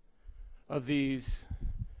of these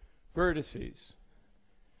vertices.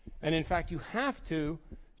 And in fact, you have to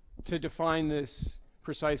define this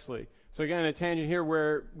precisely. So again, a tangent here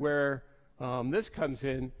where this comes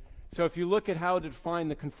in. So if you look at how to define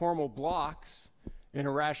the conformal blocks in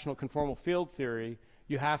a rational conformal field theory,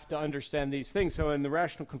 you have to understand these things. So in the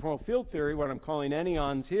rational conformal field theory, what I'm calling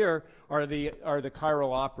anyons here are the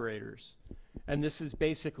chiral operators. And this is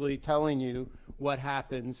basically telling you what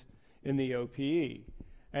happens in the OPE.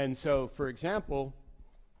 And so, for example,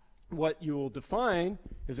 what you will define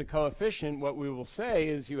is a coefficient. What we will say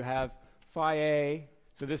is you have phi A.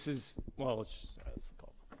 So this is, well, let's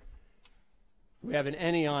call it. We have an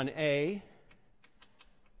enyon A,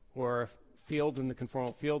 or a field in the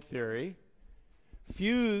conformal field theory.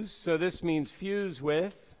 Fuse, so this means fuse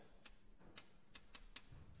with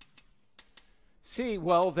C.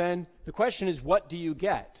 Well, then the question is, what do you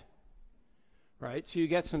get? Right? So you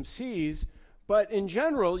get some C's, but in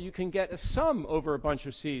general, you can get a sum over a bunch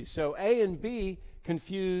of C's. So A and B can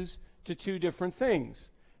fuse to two different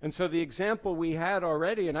things. And so the example we had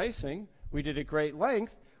already in icing, we did at great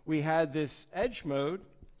length. We had this edge mode,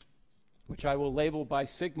 which I will label by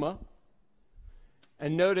sigma.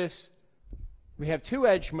 And notice we have two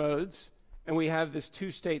edge modes, and we have this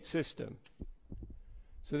two-state system.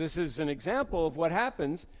 So this is an example of what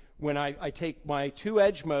happens when I take my two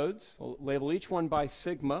edge modes, I'll label each one by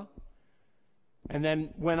sigma, and then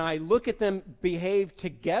when I look at them behave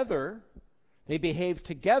together, they behave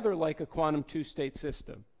together like a quantum two-state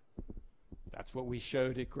system. That's what we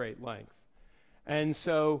showed at great length. And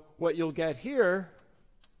so what you'll get here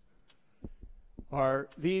are,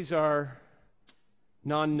 these are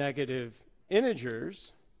non-negative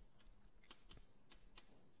integers.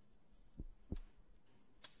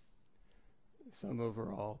 Sum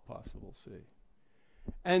over all possible C.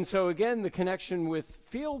 And so again, the connection with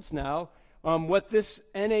fields now, what this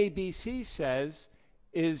NABC says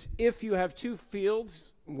is if you have two fields,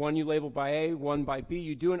 one you label by A, one by B,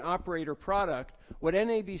 you do an operator product. What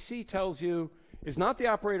NABC tells you is not the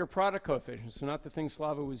operator product coefficient, so not the thing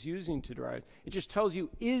Slava was using to derive. It just tells you,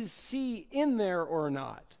 is C in there or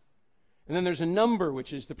not? And then there's a number,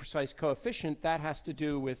 which is the precise coefficient. That has to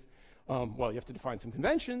do with, well, you have to define some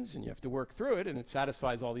conventions, and you have to work through it, and it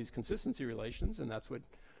satisfies all these consistency relations, and that's what,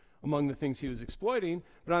 among the things he was exploiting.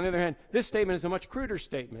 But on the other hand, this statement is a much cruder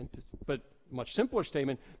statement, but much simpler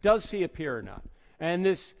statement. Does C appear or not? And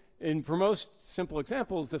this, for most simple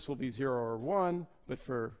examples, this will be 0 or 1, but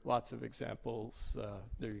for lots of examples,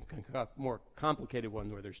 there you can have more complicated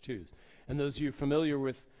one where there's twos. And those of you familiar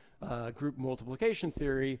with group multiplication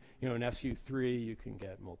theory, you know, in SU3, you can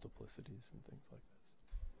get multiplicities and things like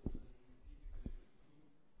this.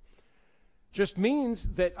 Just means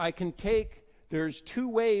that I can take, there's two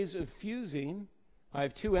ways of fusing. I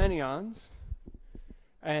have two anyons,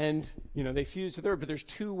 and, you know, they fuse to third, but there's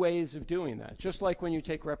two ways of doing that. Just like when you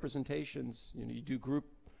take representations, you know, you do group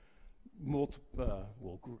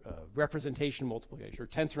representation multiplication, or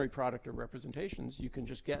tensor product of representations, you can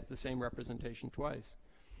just get the same representation twice.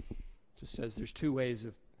 Just says there's two ways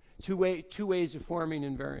of forming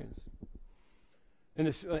invariants. In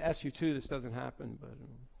this SU2, this doesn't happen, but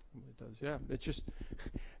it does. Yeah, it's just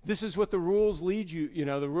this is what the rules lead you. You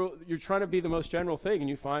know, the rule, you're trying to be the most general thing, and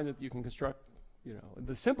you find that you can construct. You know,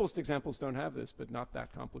 the simplest examples don't have this, but not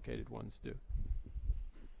that complicated ones do.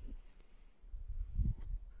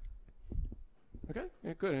 Okay,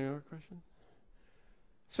 yeah, good. Any other questions?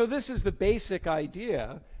 So this is the basic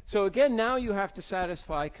idea. So again, now you have to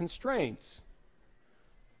satisfy constraints.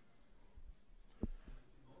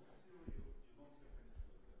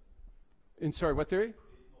 In, sorry, what theory?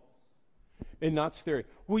 In Knott's theory.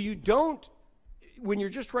 Well, you don't, when you're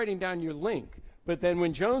just writing down your link, but then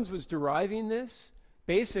when Jones was deriving this,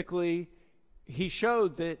 basically he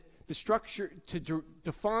showed that the structure, to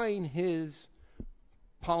define his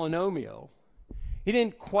polynomial, he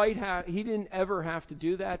didn't ever have to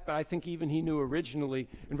do that, but I think even he knew originally,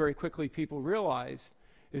 and very quickly people realized,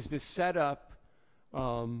 is this setup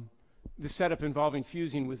involving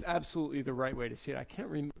fusing was absolutely the right way to see it. I can't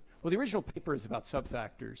remember. Well, the original paper is about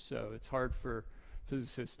subfactors, so it's hard for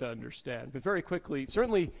physicists to understand. But very quickly,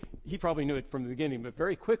 certainly he probably knew it from the beginning, but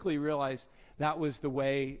very quickly realized that was the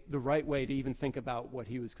right way to even think about what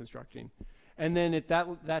he was constructing. And then at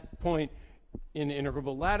that point, in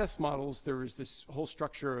integrable lattice models, there was this whole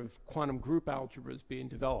structure of quantum group algebras being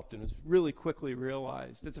developed, and it was really quickly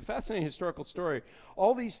realized. It's a fascinating historical story.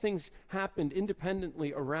 All these things happened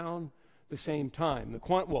independently around the same time. The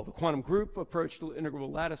quantum group approach to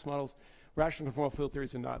integrable lattice models, rational conformal field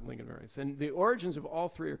theories, and non-linear invariance. And the origins of all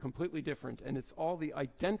three are completely different, and it's all the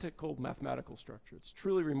identical mathematical structure. It's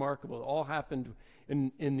truly remarkable. It all happened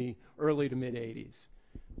in the early to mid 80s.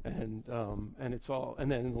 And it's all, and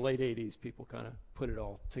then in the late 80s, people kind of put it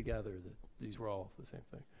all together that these were all the same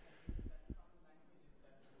thing.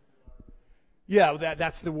 Yeah,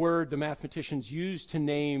 that's the word the mathematicians use to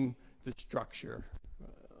name the structure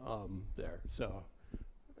there. So,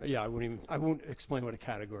 yeah, I won't explain what a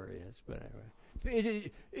category is, but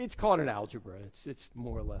anyway, it's called an algebra. It's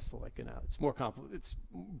more or less like it's more complicated. It's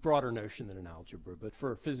broader notion than an algebra, but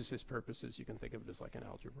for physicist purposes, you can think of it as like an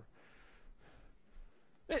algebra.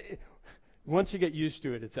 Once you get used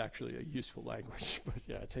to it, it's actually a useful language, but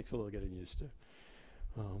yeah, it takes a little getting used to.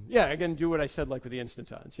 Yeah, again, do what I said like with the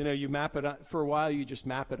instantons. You know, you map it on, for a while, you just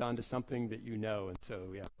map it onto something that you know. And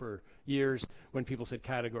so, yeah, for years, when people said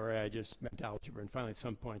category, I just meant algebra. And finally, at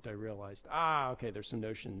some point, I realized, okay, there's some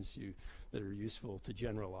notions that are useful to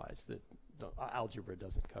generalize that the algebra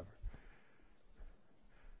doesn't cover.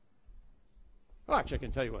 Oh, actually, I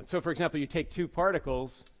can tell you one. So, for example, you take two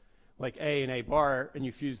particles, like A and A bar, and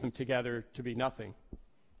you fuse them together to be nothing.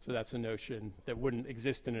 So that's a notion that wouldn't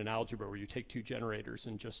exist in an algebra where you take two generators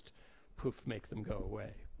and just poof, make them go away.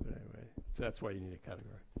 But anyway, so that's why you need a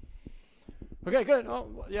category. Okay, good.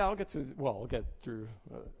 I'll get through, I'll get through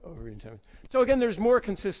over time. So again, there's more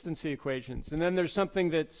consistency equations. And then there's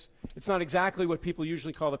something it's not exactly what people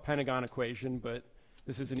usually call the Pentagon equation, but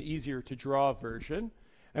this is an easier to draw version.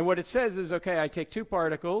 And what it says is, okay, I take two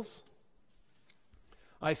particles,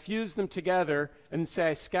 I fuse them together, and say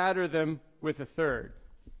I scatter them with a third.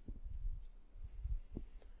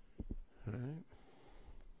 All right.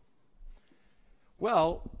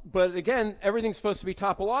 Well, but again, everything's supposed to be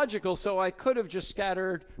topological, so I could have just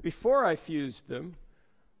scattered before I fused them.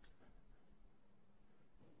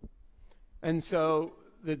 And so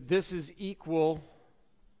that this is equal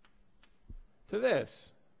to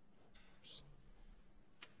this.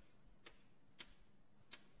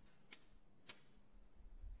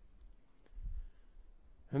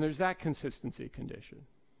 And there's that consistency condition.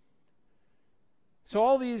 So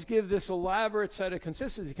all these give this elaborate set of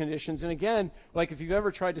consistency conditions. And again, like if you've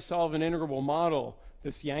ever tried to solve an integrable model,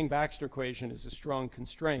 this Yang-Baxter equation is a strong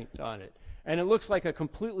constraint on it. And it looks like a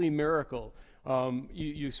completely miracle.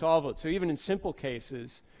 You solve it. So even in simple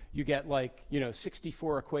cases, you get like,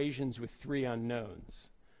 64 equations with 3 unknowns.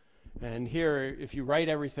 And here, if you write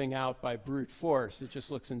everything out by brute force, it just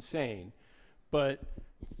looks insane. But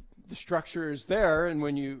the structure is there, and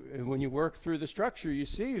when you work through the structure, you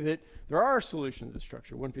see that there are solutions to the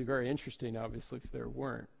structure. It wouldn't be very interesting, obviously, if there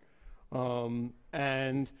weren't.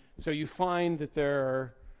 And so you find that there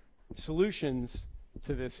are solutions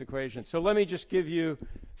to this equation. So let me just give you,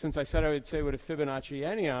 since I said I would say what a Fibonacci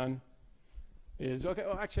enneon is. Okay,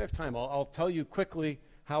 well, actually I have time. I'll tell you quickly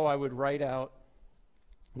how I would write out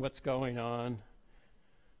what's going on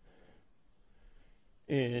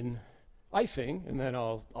in Ising, and then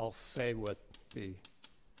I'll say what the...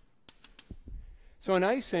 So in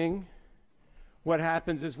Ising, what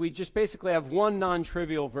happens is we just basically have one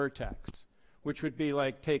non-trivial vertex, which would be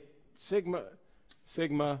like take sigma,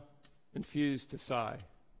 and fuse to psi.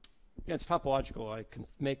 Again, it's topological. I can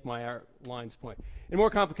make my lines point. In more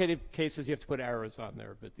complicated cases, you have to put arrows on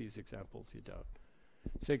there, but these examples you don't.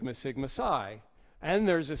 Sigma, psi. And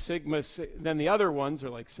there's a sigma, then the other ones are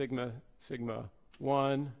like sigma,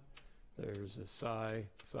 1. There's a psi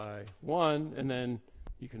 1, and then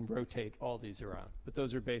you can rotate all these around. But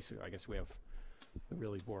those are basic. I guess we have the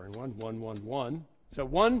really boring one, 1, 1, 1. So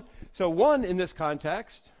 1 in this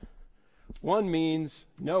context, 1 means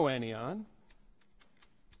no enneon.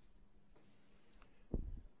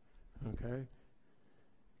 Okay.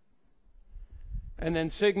 And then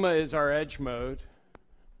sigma is our edge mode.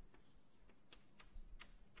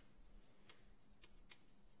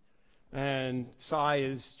 And psi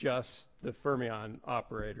is just the fermion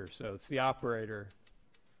operator, so it's the operator.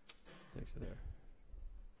 Takes it there.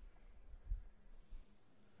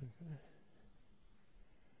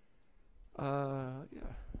 Okay. Yeah.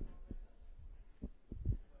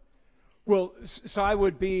 Well, psi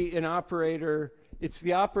would be an operator. It's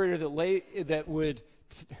the operator that would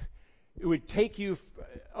take you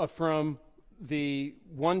from the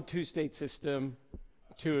 1-2 state system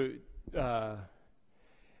to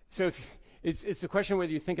so it's a question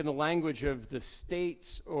whether you think in the language of the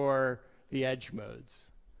states or the edge modes.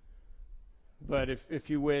 But if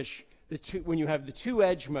you wish, when you have the two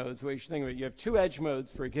edge modes, the way you should think of it, you have two edge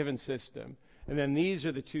modes for a given system, and then these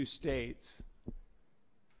are the two states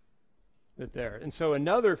that there. And so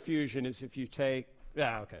another fusion is if you take,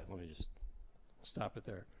 okay, let me just stop it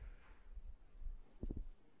there.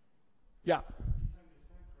 Yeah.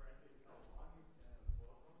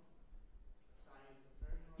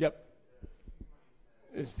 Yep.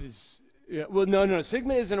 Is this? Yeah. Well, no.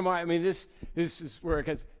 Sigma isn't a. I mean, this is where it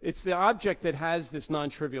gets. It's the object that has this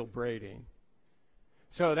non-trivial braiding.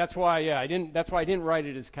 So that's why, yeah, That's why I didn't write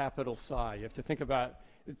it as capital psi. You have to think about.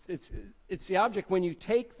 It's the object when you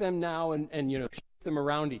take them now and shift them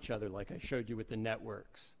around each other, like I showed you with the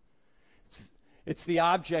networks. It's the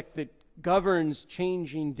object that governs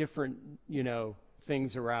changing different,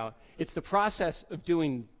 things around. It's the process of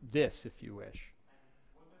doing this, if you wish.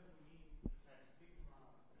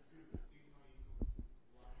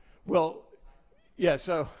 Well, yeah,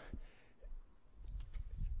 so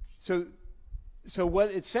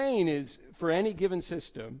what it's saying is, for any given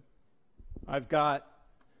system, I've got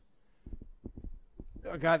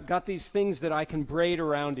these things that I can braid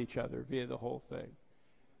around each other via the whole thing.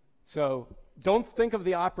 So don't think of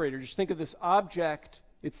the operator, just think of this object.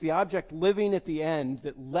 It's the object living at the end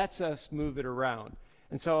that lets us move it around.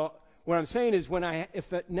 And so what I'm saying is,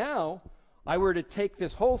 now I were to take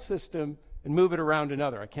this whole system and move it around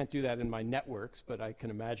another. I can't do that in my networks, but I can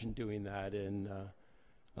imagine doing that in,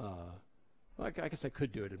 I guess I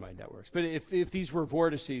could do it in my networks. But if these were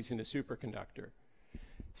vortices in a superconductor,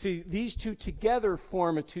 see, these two together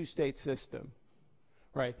form a two-state system,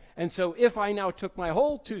 right? And so if I now took my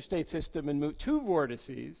whole two-state system and moved two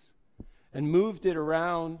vortices and moved it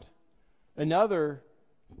around another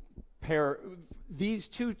pair, these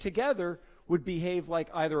two together would behave like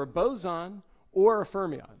either a boson or a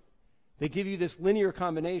fermion. They give you this linear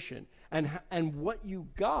combination. And what you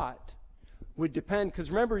got would depend,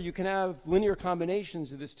 because remember, you can have linear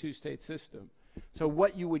combinations of this two-state system. So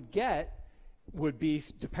what you would get would be,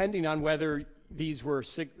 depending on whether these were,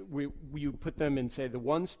 you put them in, say, the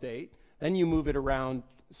one state, then you move it around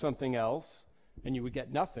something else, and you would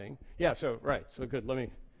get nothing. Yeah, so, right, so good.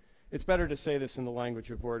 It's better to say this in the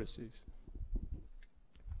language of vortices.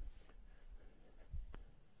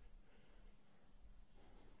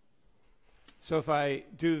 So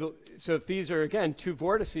if these are, again, two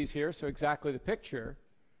vortices here, so exactly the picture,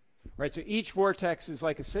 right? So each vortex is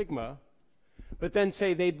like a sigma, but then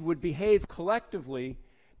say they would behave collectively,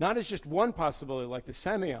 not as just one possibility like the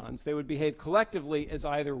semions, they would behave collectively as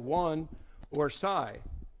either one or psi.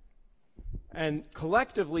 And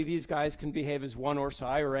collectively, these guys can behave as one or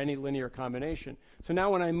psi or any linear combination. So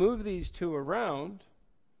now when I move these two around,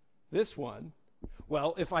 this one,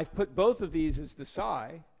 well, if I put both of these as the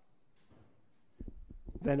psi,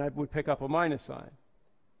 then I would pick up a minus sign.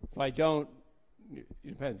 If I don't, it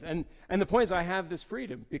depends. And the point is, I have this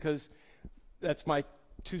freedom because that's my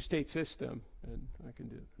two-state system, and I can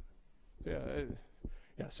do it.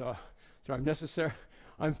 Yeah. So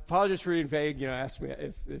I apologize for being vague. Ask me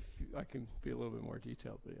if I can be a little bit more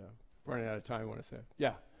detailed. But yeah, running out of time, I want to say.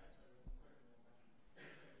 Yeah.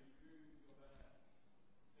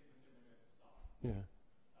 Yeah.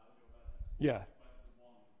 Yeah.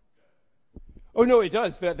 Oh, no, it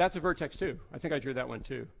does. That's a vertex, too. I think I drew that one,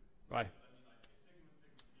 too. Right.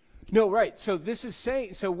 No, right. So this is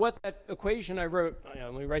saying, so what that equation I wrote,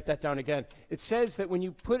 let me write that down again. It says that when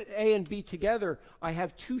you put A and B together, I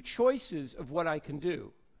have two choices of what I can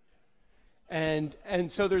do. And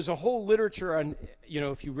so there's a whole literature on,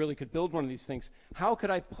 if you really could build one of these things, how could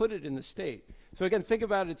I put it in the state? So again, think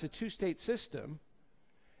about it. It's a two-state system.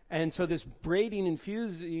 And so this braiding and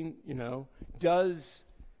fusing, does,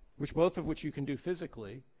 both of which you can do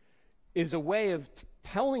physically, is a way of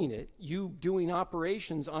telling it, you doing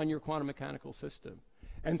operations on your quantum mechanical system.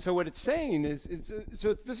 And so what it's saying is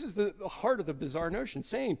this is the heart of the bizarre notion,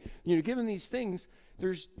 saying, given these things,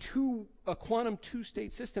 a quantum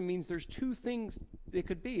two-state system means there's two things it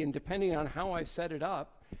could be, and depending on how I set it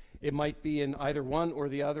up, it might be in either one or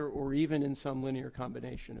the other, or even in some linear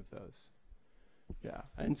combination of those. Yeah,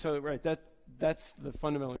 and so, right, that's the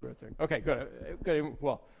fundamental thing. Okay, good.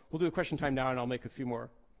 Well, we'll do a question time now, and I'll make a few more,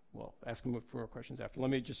 ask them a few more questions after. Let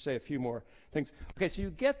me just say a few more things. Okay, so you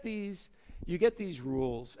get these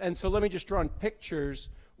rules, and so let me just draw in pictures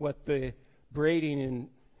what the braiding in,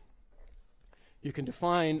 you can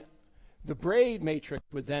define, the braid matrix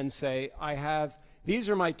would then say, these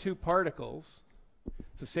are my two particles,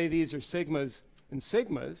 so say these are sigmas and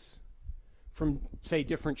sigmas from, say,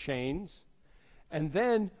 different chains. And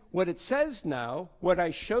then what it says now, what I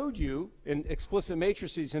showed you in explicit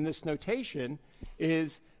matrices in this notation,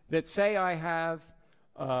 is that say I have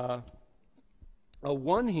a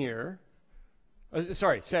 1 here,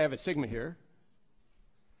 sorry, say I have a sigma here,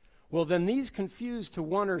 well, then these confuse to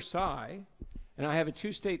 1 or psi, and I have a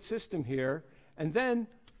two-state system here, and then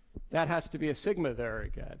that has to be a sigma there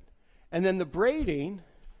again. And then the braiding,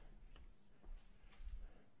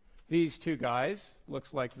 these two guys,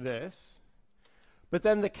 looks like this. But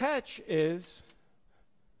then the catch is,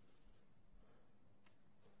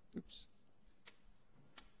 oops.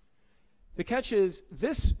 The catch is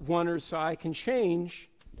this 1 or psi can change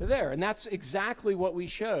to there, and that's exactly what we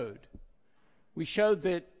showed. We showed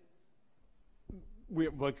that we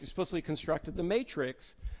explicitly constructed the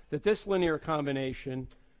matrix, that this linear combination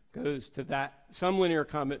goes to that, this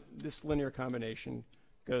linear combination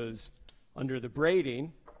goes under the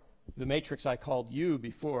braiding. The matrix I called U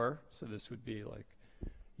before, so this would be like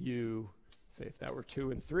U, say if that were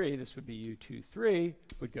 2 and 3, this would be U 2, 3,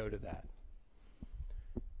 would go to that.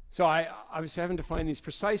 So I obviously haven't defined these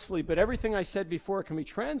precisely, but everything I said before can be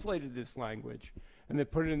translated to this language and then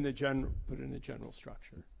put it in the general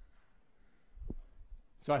structure.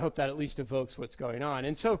 So I hope that at least evokes what's going on.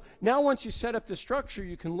 And so now once you set up the structure,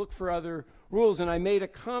 you can look for other rules. And I made a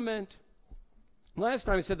comment last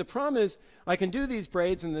time. I said the problem is I can do these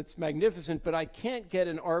braids and it's magnificent, but I can't get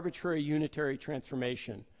an arbitrary unitary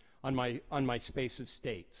transformation on my space of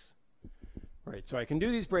states. Right, so I can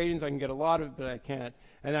do these braidings, I can get a lot of it, but I can't.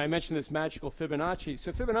 And I mentioned this magical Fibonacci.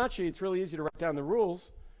 So Fibonacci, it's really easy to write down the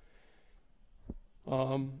rules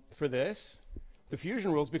for this, the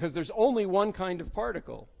fusion rules, because there's only one kind of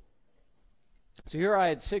particle. So here I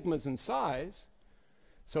had sigmas and psis,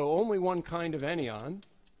 so only one kind of anion,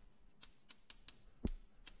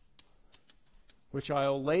 which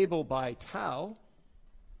I'll label by tau.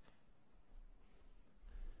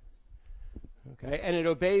 Okay, and it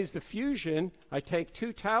obeys the fusion. I take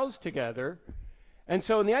two taus together. And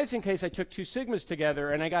so in the Ising case, I took two sigmas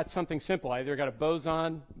together, and I got something simple. I either got a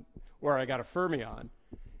boson or I got a fermion.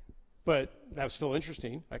 But that was still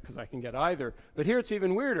interesting, because I can get either. But here it's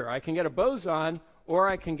even weirder. I can get a boson, or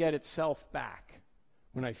I can get itself back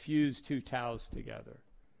when I fuse two taus together.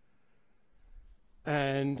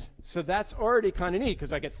 And so that's already kind of neat,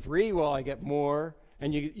 because I get 3, well, I get more.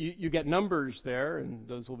 And you get numbers there, and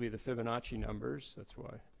those will be the Fibonacci numbers. That's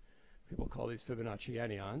why people call these Fibonacci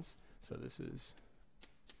anions. So this is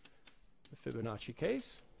the Fibonacci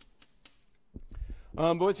case.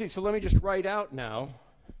 But let's see, so let me just write out now.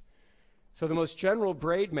 So the most general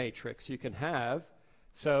braid matrix you can have.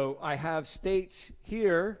 So I have states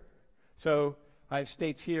here. So I have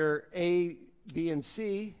states here, A, B, and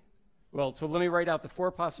C. Well, so let me write out the 4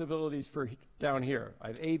 possibilities for down here. I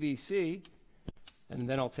have A, B, C. And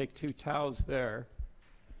then I'll take 2 taus there.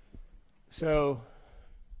 So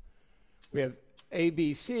we have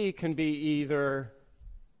ABC can be either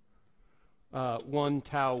 1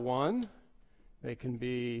 tau 1. They can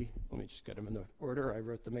be, let me just get them in the order I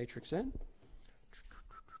wrote the matrix in.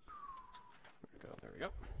 There we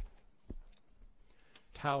go.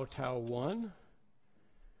 Tau tau 1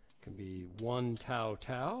 can be 1 tau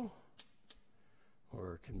tau,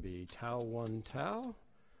 or it can be tau 1 tau,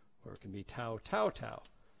 or it can be tau, tau, tau.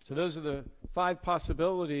 So those are the 5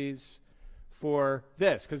 possibilities for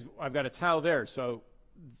this, because I've got a tau there, so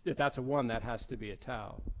if that's a 1, that has to be a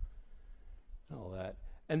tau. All that.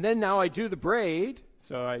 And then now I do the braid,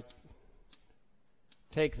 so I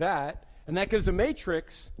take that, and that gives a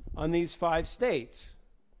matrix on these 5 states.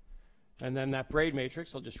 And then that braid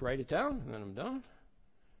matrix, I'll just write it down, and then I'm done,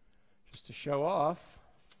 just to show off.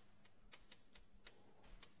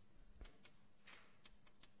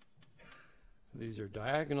 So these are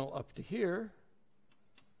diagonal up to here.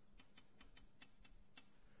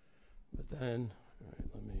 But then, all right,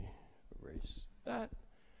 let me erase that.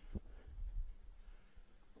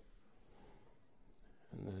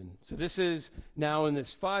 And then, so this is now in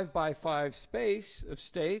this 5 by 5 space of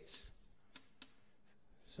states.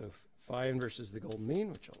 So phi inverse is the golden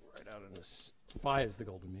mean, which I'll write out in this. Phi is the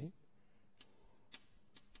golden mean.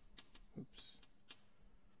 Oops.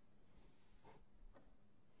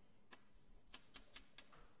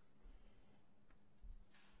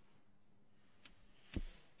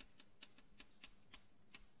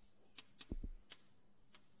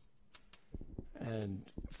 And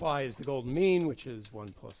phi is the golden mean, which is 1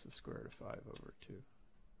 plus the square root of 5 over 2.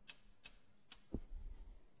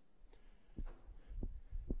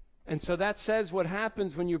 And so that says what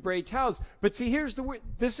happens when you braid taus. But see, here's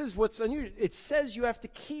this is what's unusual. It says you have to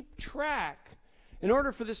keep track. In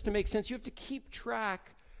order for this to make sense, you have to keep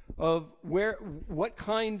track of what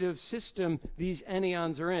kind of system these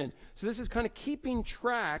anions are in. So this is kind of keeping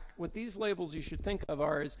track. What these labels you should think of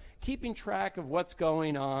are is keeping track of what's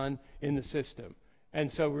going on in the system. And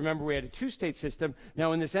so remember, we had a two-state system.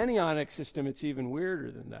 Now, in this anionic system, it's even weirder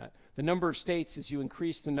than that. The number of states, as you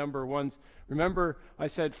increase the number of ones. Remember, I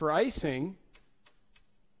said for Ising,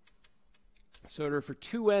 sort of for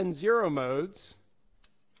 2n zero modes,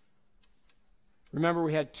 remember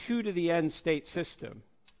we had 2 to the n state system.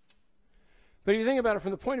 But if you think about it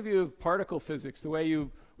from the point of view of particle physics, the way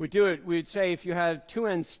you would do it, we'd say if you have 2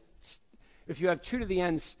 to the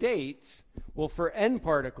n states, well, for n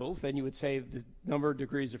particles, then you would say the number of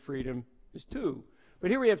degrees of freedom is 2.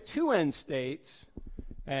 But here we have 2n states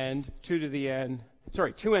and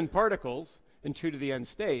 2n particles and 2 to the n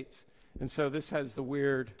states. And so this has the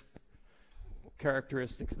weird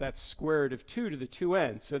characteristic that's square root of 2 to the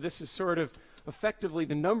 2n. So this is sort of effectively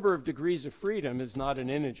the number of degrees of freedom is not an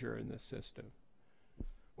integer in this system.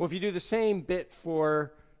 Well, if you do the same bit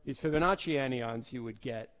for these Fibonacci anyons, you would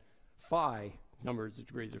get phi numbers of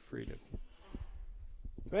degrees of freedom.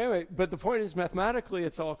 But anyway, but the point is mathematically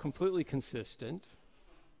it's all completely consistent.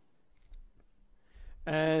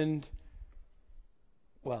 And,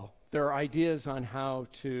 well, there are ideas on how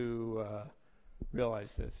to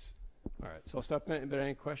realize this. All right, so I'll stop. But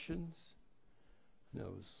any questions? No,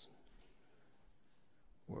 it was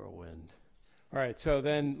whirlwind. All right, so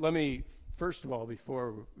then let me, first of all,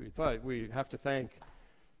 before we have to thank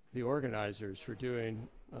the organizers for doing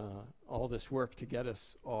all this work to get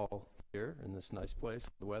us all here in this nice place.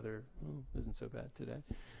 The weather isn't so bad today.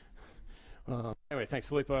 Anyway, thanks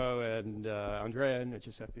Filippo and Andrea and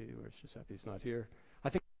Giuseppe. Where's Giuseppe's not here. I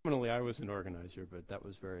think nominally I was an organizer, but that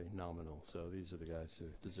was very nominal. So these are the guys who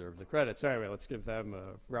deserve the credit. So anyway, let's give them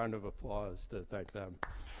a round of applause to thank them.